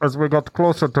 because as we got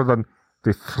closer to them,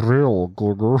 the thrill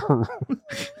grew.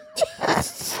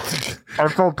 I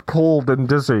felt cold and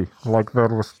dizzy, like there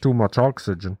was too much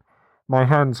oxygen. My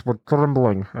hands were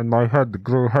trembling and my head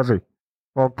grew heavy.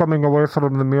 While coming away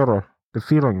from the mirror, the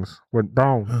feelings went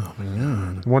down. Oh my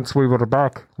God. Once we were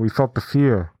back, we felt the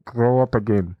fear grow up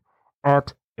again.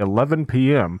 At 11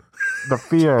 p.m. the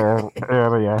fear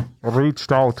area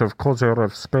reached out of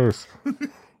Kozyrev's space.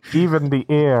 Even the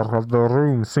air of the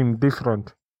room seemed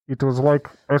different. It was like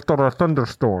after a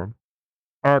thunderstorm.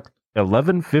 At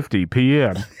 11:50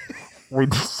 p.m. we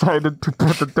decided to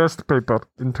put the test paper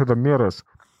into the mirrors.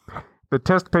 The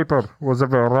test paper was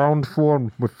of a round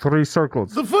form with 3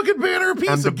 circles. The fucking banner of peace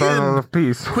and the again. Banner of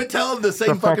Peace. Quit telling the same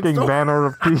the fucking fucking story. Banner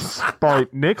of Peace by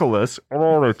Nicholas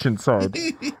Roerich inside.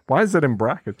 Why is it in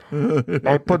brackets?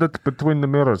 I put it between the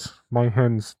mirrors. My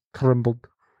hands trembled.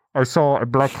 I saw a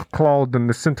black cloud in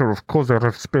the center of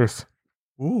Kozyrev's space.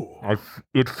 Ooh.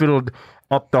 It filled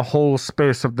up the whole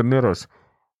space of the mirrors.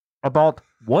 About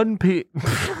 1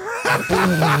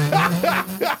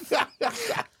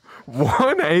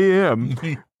 a.m.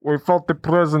 we felt the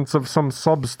presence of some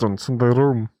substance in the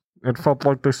room. It felt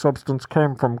like the substance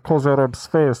came from Kozyrev's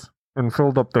face and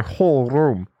filled up the whole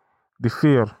room. The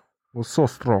fear was so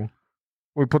strong.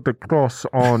 We put the cross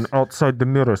on outside the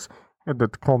mirrors, and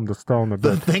it calmed us down a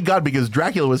bit. Thank God, because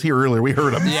Dracula was here earlier. We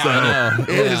heard him. Yeah, so I know.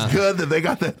 it is good that they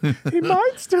got that. He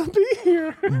might still be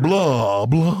here. Blah,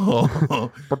 blah.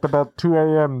 But about 2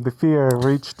 a.m., the fear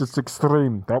reached its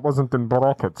extreme. That wasn't in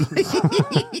brackets.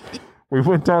 We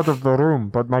went out of the room,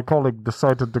 but my colleague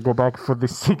decided to go back for the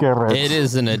cigarettes. It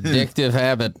is an addictive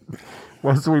habit.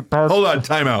 Once we passed... Hold on,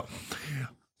 time out.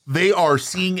 They are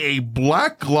seeing a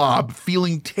black glob,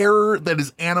 feeling terror that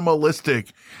is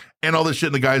animalistic and all this shit.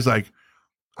 And the guy's like,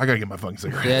 I gotta get my fucking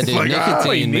cigarettes. Yeah, dude, He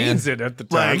nicotine, man. needs it at the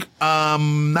time. Like,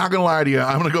 not gonna lie to you,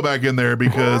 I'm gonna go back in there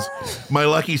because my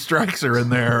Lucky Strikes are in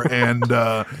there, and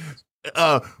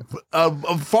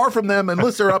far from them,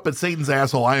 unless they're up at Satan's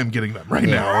asshole, I am getting them right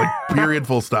now. Like, period,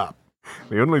 full stop.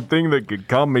 The only thing that could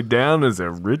calm me down is a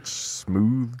rich,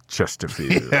 smooth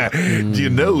Chesterfield. Yeah. Do you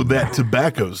know that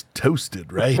tobacco's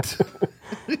toasted, right?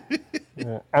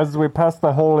 As we passed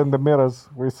the hole in the mirrors,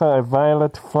 we saw a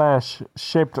violet flash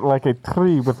shaped like a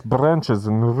tree with branches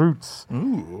and roots.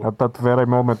 Ooh. At that very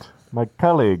moment, my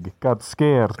colleague got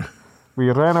scared. We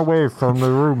ran away from the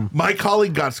room. My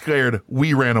colleague got scared.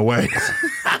 We ran away.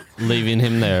 Leaving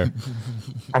him there.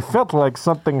 I felt like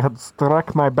something had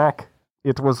struck my back.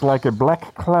 It was like a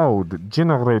black cloud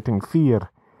generating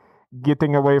fear.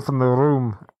 Getting away from the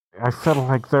room, I felt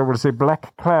like there was a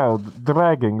black cloud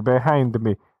dragging behind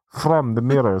me from the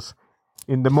mirrors.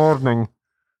 In the morning,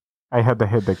 I had a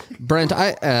headache. Brent,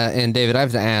 and David, I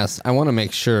have to ask. I want to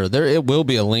make sure it will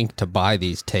be a link to buy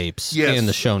these tapes in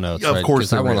the show notes. Of right? course,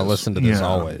 because I want to is. listen to this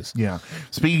always. Yeah.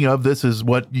 Speaking of, this is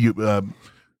what you.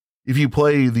 If you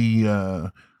play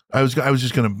the. I was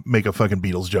just gonna make a fucking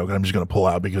Beatles joke, and I'm just gonna pull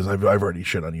out because I've already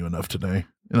shit on you enough today,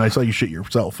 and I saw you shit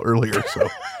yourself earlier. So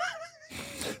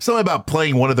something about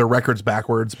playing one of their records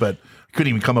backwards, but couldn't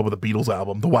even come up with a Beatles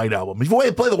album, the White Album. If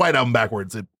you play the White Album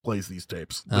backwards, it plays these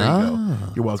tapes. There you go.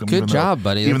 You're welcome. Good job,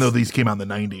 buddy. Even though these came out in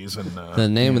the 90s, and the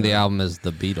name of the album is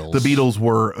The Beatles. The Beatles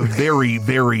were very,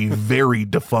 very, very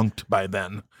defunct by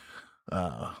then.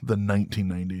 The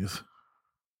 1990s.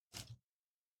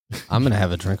 I'm going to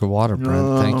have a drink of water,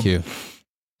 Brent. Thank you.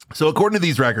 So according to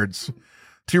these records,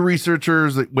 two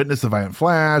researchers that witnessed the violent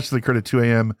flash, they occurred at 2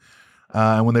 a.m.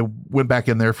 When they went back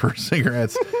in there for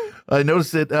cigarettes, I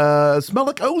noticed it smelled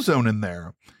like ozone in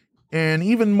there. And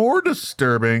even more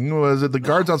disturbing was that the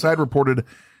guards outside reported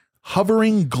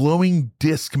hovering glowing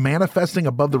disc manifesting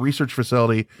above the research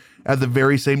facility at the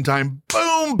very same time.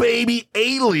 Boom, baby,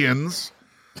 aliens.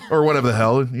 Or whatever the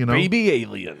hell, you know. Baby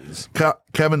aliens.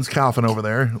 Kevin's coughing over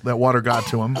there. That water got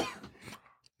to him.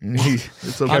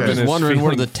 It's okay. I'm just wondering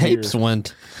where the tapes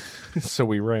went. So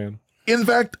we ran. In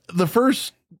fact, the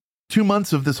first 2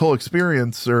 months of this whole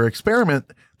experience or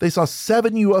experiment, they saw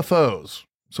 7 UFOs.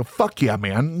 So fuck yeah,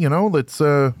 man. You know, let's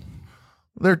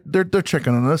they're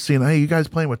checking on us, saying, hey, you guys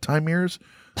playing with time mirrors?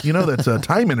 You know, that's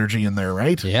time energy in there,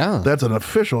 right? Yeah. That's an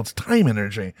official, it's time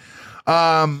energy.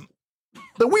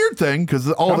 The weird thing, because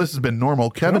all this has been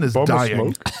normal, Kevin is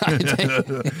dying.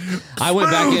 I went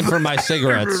back in for my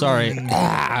cigarettes. Sorry. So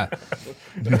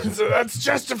that's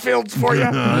Chesterfields for you.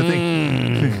 I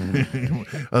think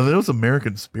those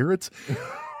American spirits.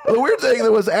 The weird thing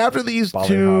that was after these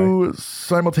two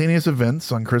simultaneous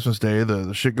events on Christmas Day,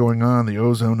 the shit going on, the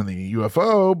ozone and the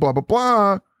UFO, blah, blah,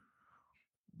 blah.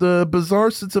 The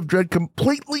bizarre sense of dread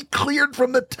completely cleared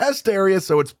from the test area.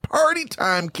 So it's party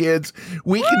time, kids.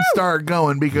 We can start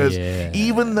going because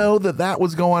even though that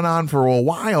was going on for a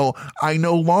while, I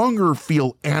no longer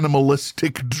feel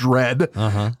animalistic dread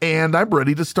and I'm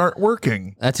ready to start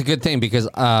working. That's a good thing because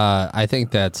I think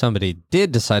that somebody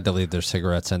did decide to leave their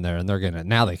cigarettes in there and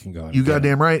now they can go in. You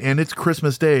goddamn right. And it's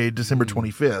Christmas Day, December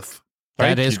 25th.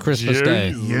 That is Christmas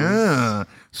Day. Yeah.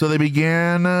 So they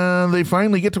began, they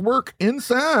finally get to work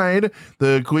inside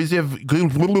the Kozyrev.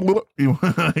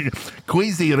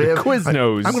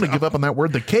 Quiznos. I'm going to give up on that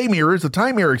word. The K mirrors, the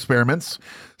time mirror experiments,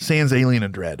 sans alien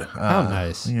and dread. Oh,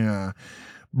 nice. Yeah.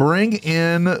 Bring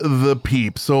in the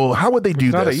peeps. So how would they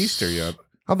do this? Not Easter yet.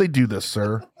 How'd they do this,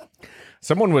 sir?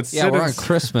 Someone would sit we're on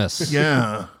Christmas.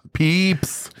 Yeah.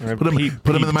 Peeps. Put them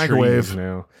in the microwave.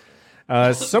 Now.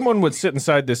 Someone would sit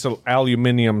inside this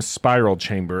aluminum spiral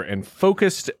chamber and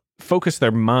focus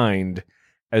their mind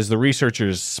as the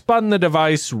researchers spun the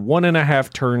device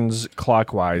 1.5 turns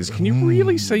clockwise. Can you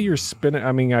really say you're spinning?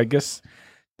 I mean, I guess,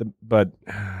 but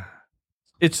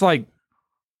it's like,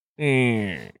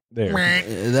 there.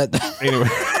 Anyway.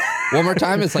 One more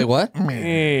time, it's like what?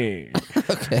 Okay.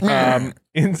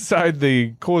 Inside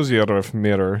the Kozyrev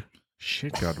mirror,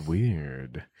 shit got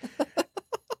weird.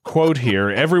 Quote here,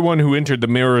 everyone who entered the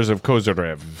mirrors of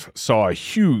Kozyrev saw a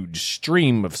huge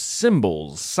stream of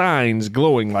symbols, signs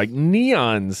glowing like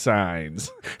neon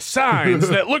signs. Signs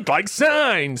that looked like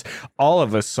signs. All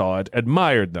of us saw it,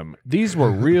 admired them. These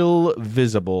were real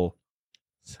visible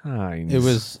signs. It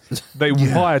was... They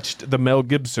watched the Mel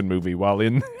Gibson movie while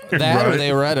in there. That or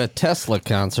they were at a Tesla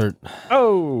concert.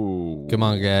 Oh. Come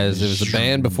on, guys. It was a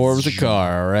band before it was a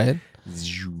car, all right?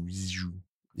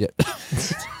 Yeah.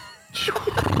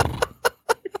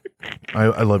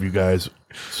 I love you guys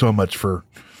so much for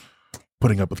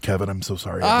putting up with Kevin. I'm so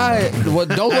sorry. Well,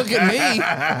 don't look at me,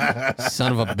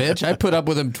 son of a bitch. I put up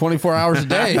with him 24 hours a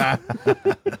day.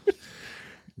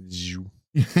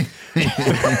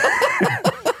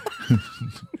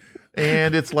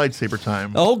 And it's lightsaber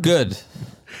time. Oh, good.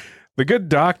 The good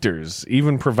doctors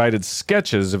even provided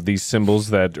sketches of these symbols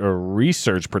that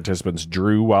research participants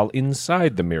drew while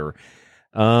inside the mirror.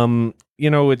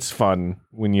 It's fun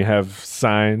when you have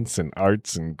science and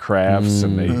arts and crafts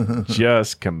and they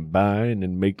just combine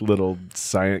and make little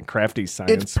crafty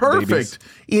science. It's perfect.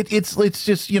 It's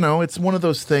just, it's one of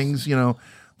those things,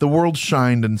 the world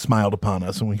shined and smiled upon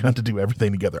us and we got to do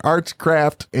everything together. Arts,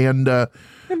 craft, and the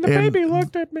baby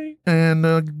looked at me.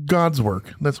 And God's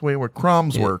work. That's the way it works.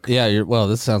 Crom's work. Yeah, well,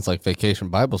 this sounds like Vacation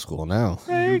Bible School now.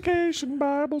 Vacation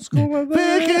Bible School.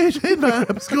 Vacation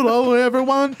Bible School, all I ever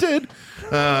wanted.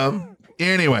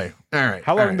 Anyway, all right.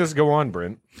 How long does it go on,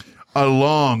 Brent? A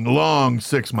long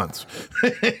 6 months.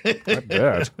 I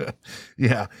bet.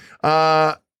 Yeah.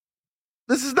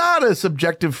 This is not a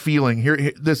subjective feeling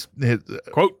here.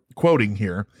 Quoting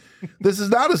here. This is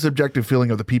not a subjective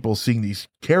feeling of the people seeing these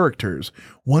characters.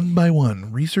 One by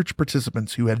one, research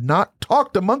participants who had not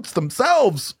talked amongst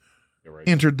themselves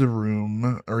entered the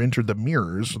room, or entered the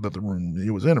mirrors, so that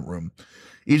it was in a room.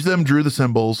 Each of them drew the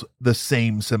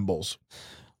same symbols.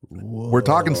 Whoa. We're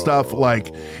talking stuff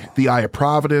like the Eye of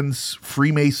Providence,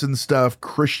 Freemason stuff,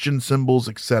 Christian symbols,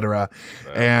 etc.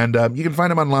 And you can find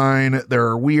them online.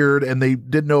 They're weird, and they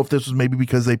didn't know if this was maybe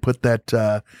because they put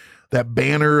that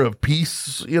banner of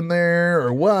peace in there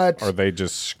or what. Or they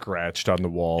just scratched on the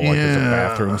wall like it's a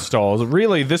bathroom stall.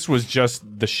 Really, this was just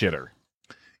the shitter.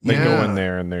 They go in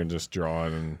there and they're just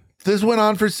drawing. And this went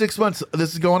on for 6 months.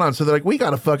 This is going on. So they're like, we got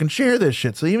to fucking share this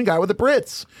shit. So they even got with the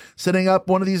Brits, setting up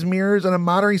one of these mirrors on a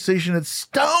modern station at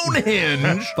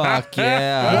Stonehenge. Fuck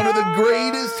yeah. One of the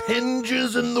greatest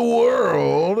hinges in the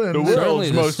world. And the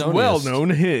world's most well-known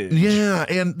hinge. Yeah,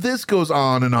 and this goes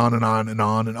on and on and on and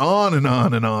on and on and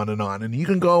on and on and on. And you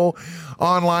can go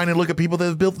online and look at people that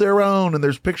have built their own. And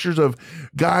there's pictures of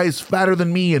guys fatter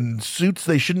than me in suits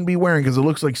they shouldn't be wearing because it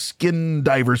looks like skin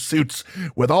diver suits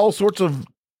with all sorts of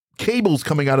cables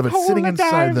coming out of it, sitting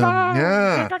inside them.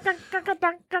 Yeah.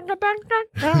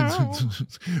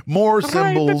 More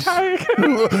symbols.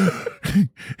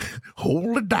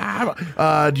 Hold the dive.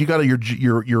 You got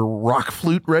your rock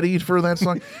flute ready for that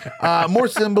song? More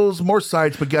symbols, more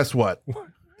sites, but guess what?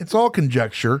 It's all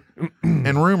conjecture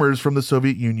and rumors from the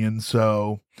Soviet Union.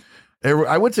 So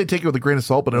I would say take it with a grain of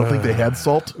salt, but I don't think they had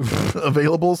salt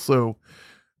available. So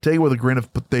take it with a grain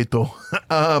of potato.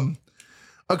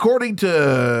 According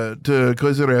to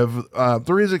Kozyrev,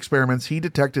 through his experiments, he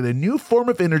detected a new form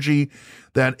of energy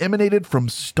that emanated from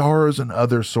stars and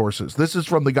other sources. This is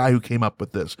from the guy who came up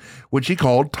with this, which he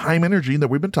called time energy that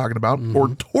we've been talking about, or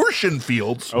torsion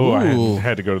fields. Oh, I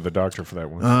had to go to the doctor for that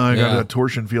one. I got a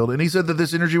torsion field. And he said that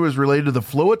this energy was related to the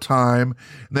flow of time,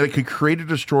 and that it could create or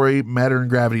destroy matter and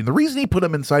gravity. And the reason he put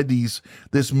them inside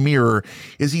this mirror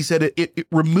is he said it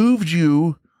removed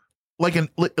you like an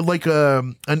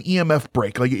EMF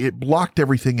break, like it blocked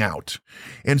everything out.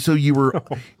 And so you were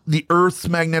the Earth's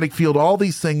magnetic field, all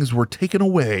these things were taken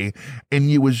away, and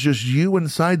it was just you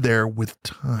inside there with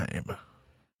time.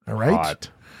 All right. Hot.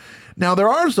 Now there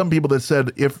are some people that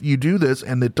said if you do this,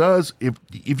 and it does,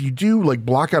 if you do like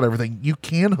block out everything, you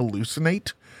can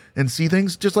hallucinate and see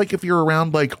things, just like if you're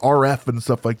around like RF and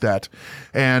stuff like that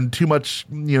and too much,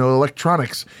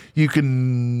 electronics, you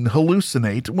can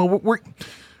hallucinate. Well, we're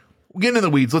getting in the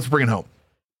weeds. Let's bring it home.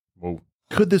 Whoa.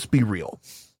 Could this be real?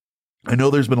 I know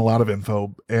there's been a lot of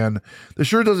info, and this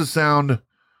sure doesn't sound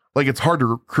like it's hard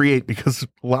to create because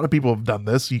a lot of people have done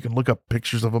this. You can look up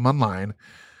pictures of them online.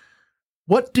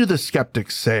 What do the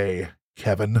skeptics say,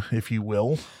 Kevin, if you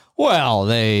will? Well,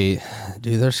 they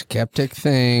do their skeptic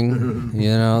thing.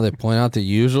 They point out the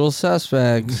usual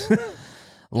suspects.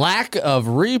 Lack of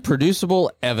reproducible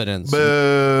evidence.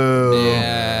 Boo.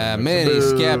 Yeah, many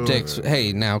skeptics.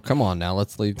 Hey, now, come on now.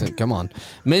 Let's leave them. Come on.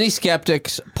 Many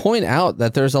skeptics point out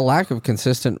that there's a lack of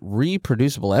consistent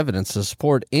reproducible evidence to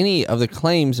support any of the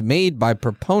claims made by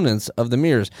proponents of the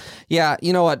mirrors. Yeah,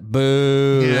 you know what?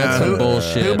 Boo. Yeah, that's some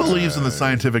bullshit. Who believes in the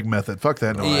scientific method? Fuck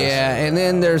that noise. Yeah, and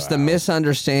then there's the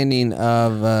misunderstanding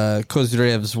of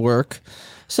Kozyrev's work.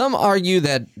 Some argue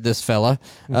that this fella,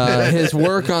 his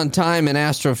work on time and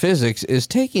astrophysics is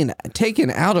taken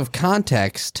out of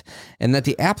context, and that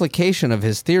the application of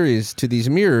his theories to these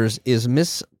mirrors is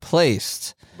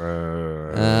misplaced.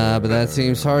 But that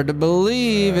seems hard to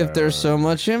believe if there's so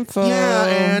much info. Yeah,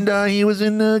 and he was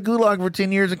in Gulag for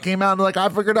 10 years and came out and like, I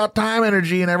figured out time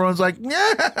energy, and everyone's like,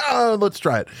 yeah, let's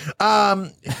try it.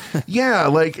 Yeah,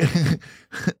 like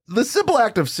the simple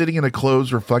act of sitting in a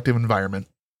closed, reflective environment,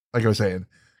 like I was saying,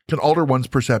 can alter one's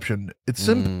perception. It's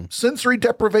sensory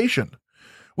deprivation.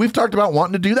 We've talked about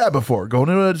wanting to do that before, going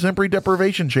to a sensory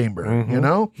deprivation chamber, you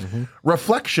know?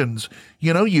 Reflections,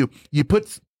 you know, you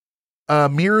put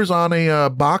mirrors on a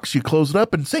box, you close it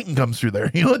up, and Satan comes through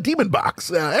there. You know, a demon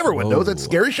box. Everyone knows that's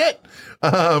scary shit.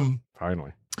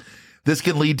 Finally. This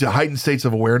can lead to heightened states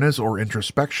of awareness or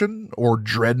introspection or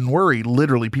dread and worry.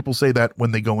 Literally, people say that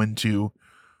when they go into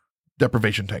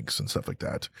deprivation tanks and stuff like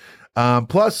that.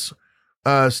 Plus,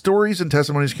 stories and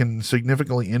testimonies can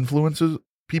significantly influence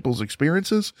people's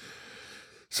experiences.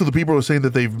 So the people who are saying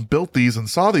that they've built these and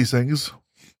saw these things,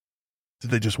 did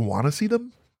they just want to see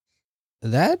them?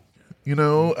 That, you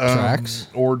know, tracks.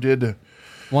 Or did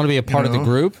want to be a part of the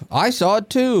group? I saw it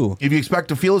too. If you expect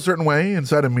to feel a certain way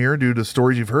inside a mirror due to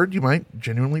stories you've heard, you might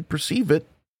genuinely perceive it,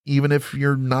 even if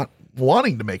you're not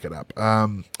wanting to make it up.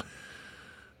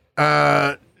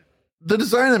 The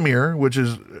design of the mirror, which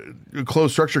is a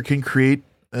closed structure, can create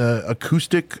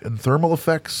acoustic and thermal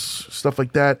effects, stuff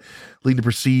like that, lead to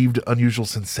perceived unusual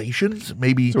sensations.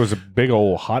 Maybe so it was a big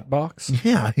old hot box.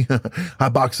 Yeah,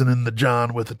 hot boxing in the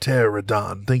John with a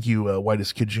pterodon. Thank you,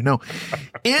 whitest kids you know.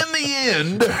 In the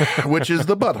end, which is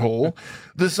the butthole,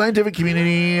 the scientific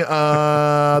community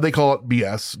they call it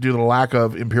BS due to the lack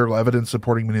of empirical evidence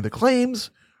supporting many of the claims,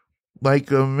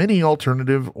 like many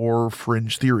alternative or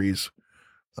fringe theories.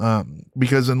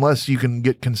 Because unless you can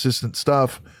get consistent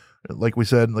stuff, like we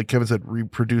said, like Kevin said,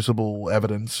 reproducible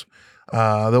evidence,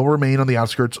 they'll remain on the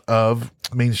outskirts of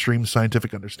mainstream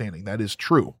scientific understanding. That is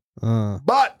true.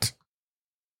 But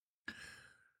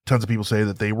tons of people say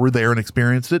that they were there and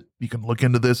experienced it. You can look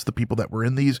into this, the people that were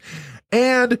in these,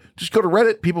 and just go to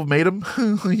Reddit. People have made them.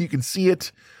 You can see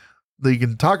it. They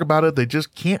can talk about it. They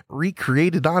just can't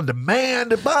recreate it on demand.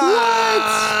 But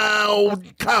oh,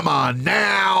 come on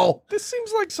now. This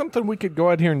seems like something we could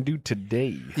go out here and do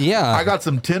today. Yeah. I got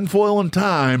some tin foil and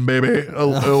time, baby.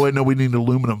 Oh wait, no, we need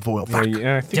aluminum foil. Fuck.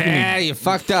 Yeah, I think you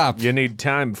fucked up. You need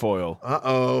time foil.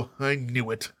 Uh-oh, I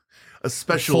knew it. A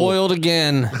special. Foiled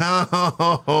again.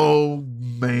 Oh,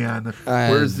 man.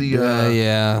 Where's the...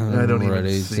 yeah. I don't even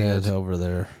see it. Over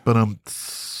there. But,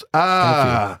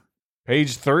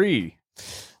 Page 3.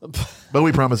 But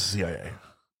we promised the CIA.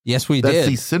 Yes, we That's did.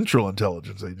 the Central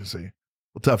Intelligence Agency.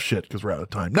 Well, tough shit, because we're out of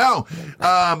time. No!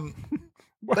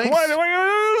 Let's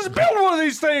build one of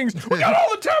these things. We got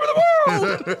all the time in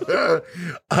the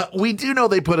world. We do know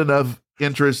they put enough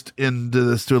interest into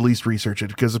this to at least research it,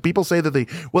 because people say that they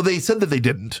said that they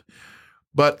didn't,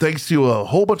 but thanks to a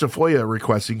whole bunch of FOIA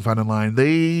requests you can find online,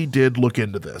 they did look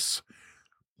into this,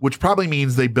 which probably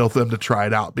means they built them to try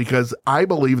it out, because I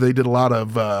believe they did a lot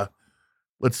of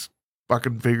let's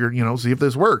fucking figure, see if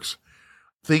this works.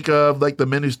 Think of like the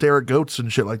men who stare at goats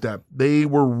and shit like that. They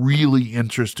were really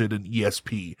interested in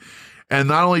ESP. And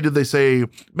not only did they say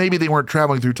maybe they weren't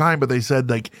traveling through time, but they said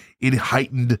like it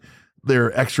heightened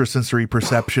their extrasensory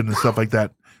perception and stuff like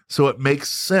that. So it makes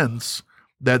sense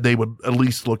that they would at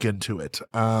least look into it.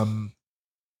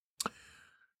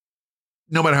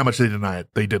 No matter how much they deny it,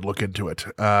 they did look into it.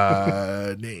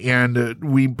 And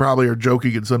we probably are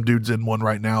joking, and some dude's in one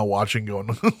right now watching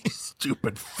going,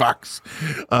 stupid fucks.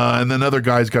 And then other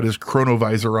guy's got his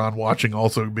chronovisor on watching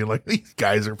also being like, these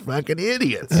guys are fucking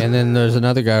idiots. And then there's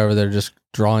another guy over there just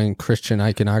drawing Christian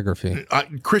iconography.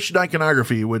 Christian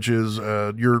iconography, which is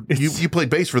you played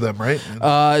bass for them, right?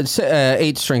 It's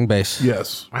 8-string bass.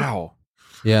 Yes. Wow.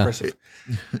 Yeah. Impressive.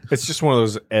 It's just one of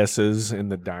those S's in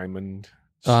the diamond.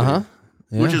 Uh-huh.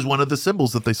 Yeah. Which is one of the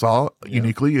symbols that they saw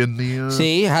uniquely in the...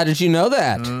 See? How did you know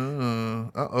that?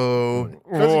 Uh-oh.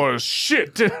 Oh,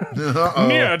 shit. Niet.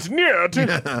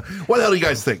 Yeah. What the hell do you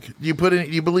guys think? Do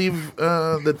you believe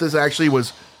that this actually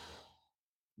was...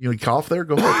 You cough there?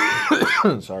 Go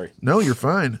ahead. Sorry. No, you're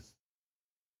fine.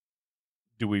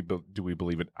 Do we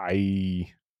believe it?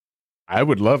 I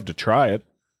would love to try it.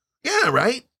 Yeah,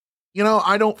 right?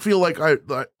 I don't feel like I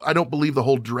don't believe the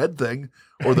whole dread thing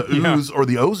or the ooze or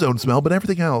the ozone smell, but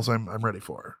everything else I'm ready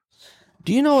for.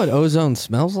 Do you know what ozone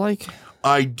smells like?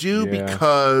 I do,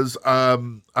 because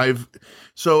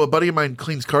so a buddy of mine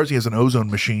cleans cars. He has an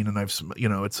ozone machine, and it's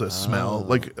a smell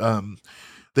like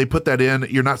they put that in.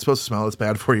 You're not supposed to smell; it's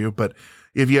bad for you. But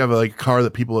if you have a car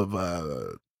that people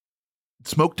have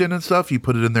smoked in and stuff, you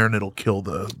put it in there, and it'll kill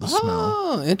the smell.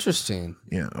 Oh, interesting.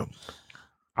 Yeah.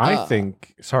 I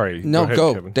think. Sorry. No, ahead,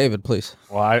 go, Kevin. David, please.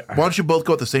 Well, why don't you both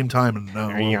go at the same time? And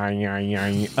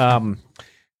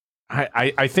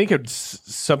I think it's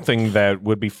something that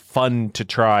would be fun to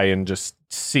try and just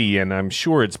see, and I'm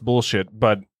sure it's bullshit,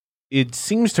 but it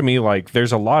seems to me like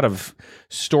there's a lot of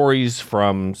stories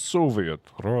from Soviet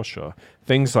Russia,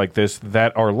 things like this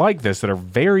that are like this, that are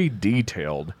very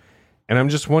detailed. And I'm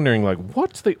just wondering, like,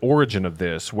 what's the origin of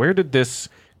this? Where did this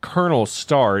kernel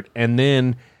start? And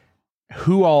then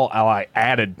who all I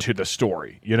added to the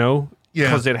story, you know? Yeah.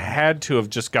 Because it had to have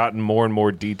just gotten more and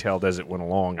more detailed as it went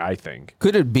along, I think.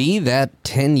 Could it be that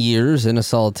 10 years in a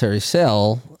solitary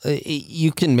cell,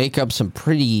 you can make up some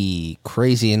pretty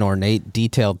crazy and ornate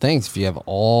detailed things if you have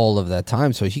all of that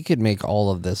time? So he could make all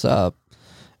of this up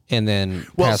and then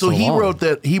pass it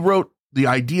along. He wrote the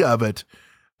idea of it,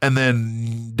 and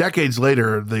then decades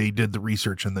later, they did the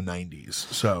research in the 90s.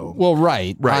 So, well,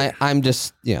 right. I'm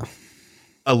just,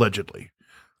 allegedly.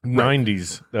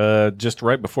 90s, just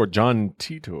right before John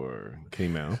Titor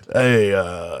came out. Hey,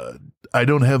 I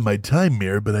don't have my time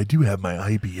mirror, but I do have my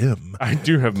IBM. I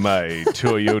do have my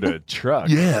Toyota truck.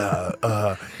 Yeah.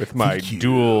 With my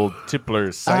dual Tippler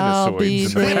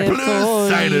sinusoids.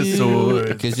 Sinusoids.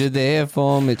 Because you're there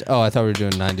for me. Oh, I thought we were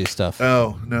doing 90s stuff.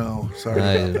 Oh, no. Sorry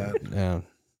about that. Yeah.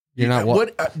 You're not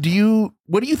what do you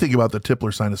think about the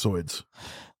Tippler sinusoids?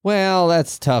 Well,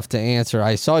 that's tough to answer.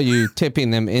 I saw you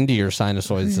tipping them into your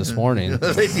sinusoids this morning.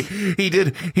 He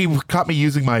did. He caught me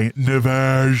using my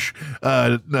Navage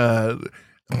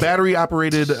battery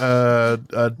operated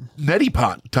neti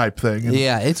pot type thing.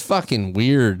 Yeah, it's fucking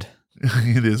weird.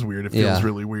 It is weird. It feels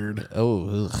really weird.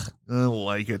 Oh, ugh. I don't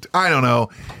like it. I don't know.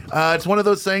 It's one of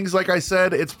those things, like I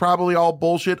said, it's probably all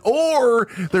bullshit, or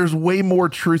there's way more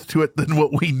truth to it than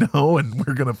what we know, and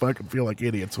we're going to fucking feel like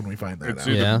idiots when we find that It's out.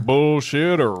 either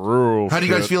bullshit or real How do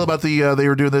you guys shit. feel about they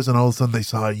were doing this, and all of a sudden they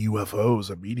saw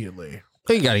UFOs immediately?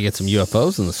 You got to get some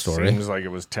UFOs in the story. Seems like it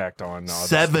was tacked on.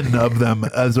 7 of them,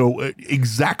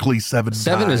 exactly 7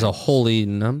 7 times. is a holy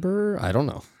number? I don't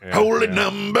know. Holy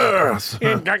numbers.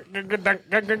 I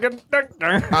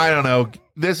don't know.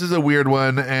 This is a weird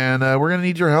one, and we're going to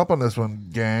need your help on this one,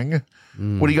 gang.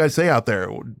 What do you guys say out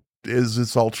there? Is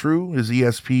this all true? Is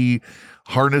ESP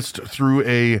harnessed through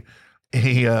a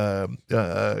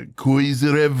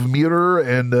Kozyrev mirror,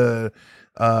 and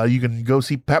you can go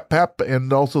see Pep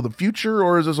and also the future,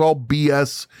 or is this all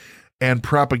BS and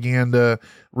propaganda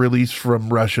released from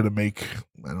Russia to make,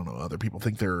 I don't know, other people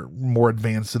think they're more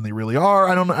advanced than they really are?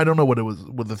 I don't know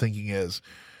what the thinking is.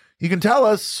 You can tell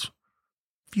us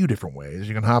a few different ways.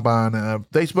 You can hop on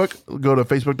Facebook, go to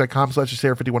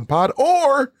facebook.com/Hysteria51pod,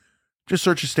 or just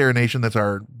search Hysteria Nation. That's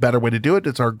our better way to do it.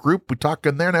 It's our group. We talk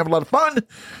in there and have a lot of fun.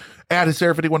 Add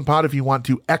Hysteria51pod if you want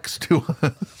to X to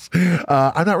us.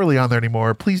 I'm not really on there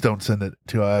anymore. Please don't send it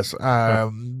to us.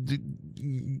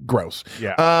 Gross.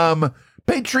 Yeah.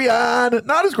 Patreon,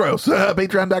 not as gross.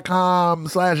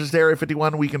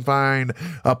 Patreon.com/Hysteria51. We can find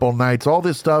Up All Nights, all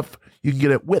this stuff. You can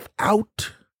get it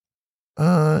without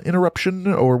interruption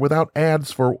or without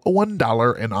ads for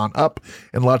 $1 and on up,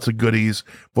 and lots of goodies.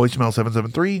 Voicemail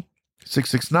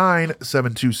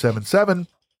 773-669-7277.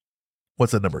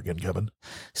 What's that number again, Kevin?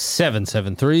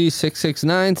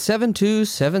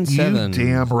 773-669-7277. You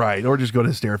damn right. Or just go to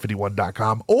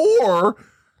hysteria51.com, or,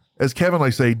 as Kevin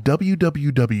likes to say,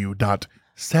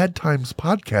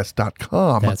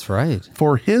 www.sadtimespodcast.com. That's right.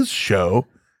 For his show,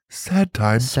 Sad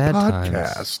Times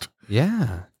Podcast.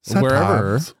 Yeah. Sad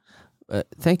Wherever. Times.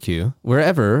 Thank you.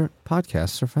 Wherever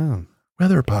podcasts are found.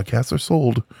 Whether podcasts are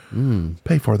sold.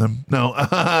 Pay for them. No.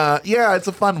 Yeah, it's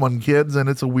a fun one, kids, and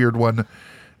it's a weird one.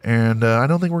 And I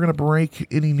don't think we're going to break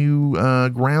any new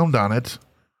ground on it.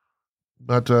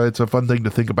 But it's a fun thing to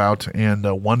think about and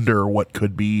wonder what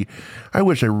could be. I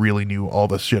wish I really knew all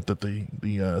the shit that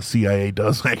the CIA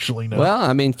does actually know. Well,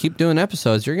 I mean, keep doing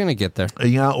episodes. You're going to get there.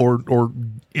 Yeah, or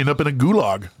end up in a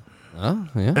gulag. Oh,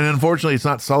 yeah. And unfortunately, it's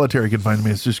not solitary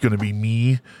confinement. It's just going to be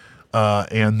me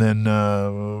and then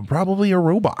probably a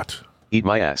robot. Eat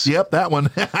my ass. Yep, that one.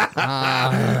 With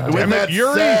that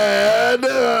said,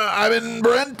 I've been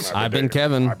Brent. I've been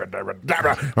Kevin.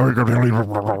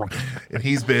 And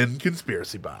he's been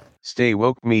Conspiracy Bob. Stay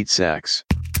woke, meat sacks.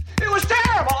 It was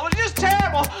terrible. It was just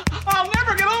terrible. I'll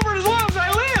never get over it as long as I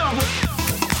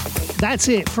live. That's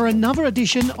it for another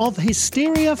edition of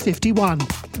Hysteria 51.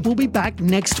 We'll be back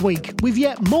next week with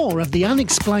yet more of the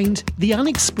unexplained, the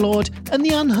unexplored, and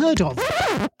the unheard of.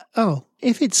 Oh,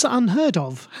 if it's unheard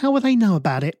of, how will they know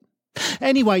about it?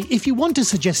 Anyway, if you want to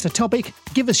suggest a topic,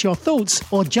 give us your thoughts,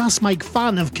 or just make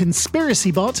fun of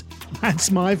Conspiracy Bot,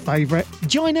 that's my favourite.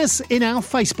 Join us in our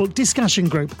Facebook discussion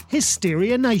group,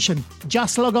 Hysteria Nation.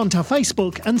 Just log on to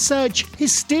Facebook and search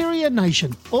Hysteria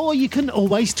Nation, or you can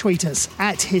always tweet us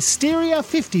at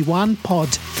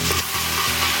Hysteria51pod.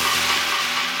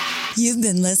 You've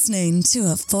been listening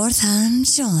to a fourth hand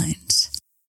joint.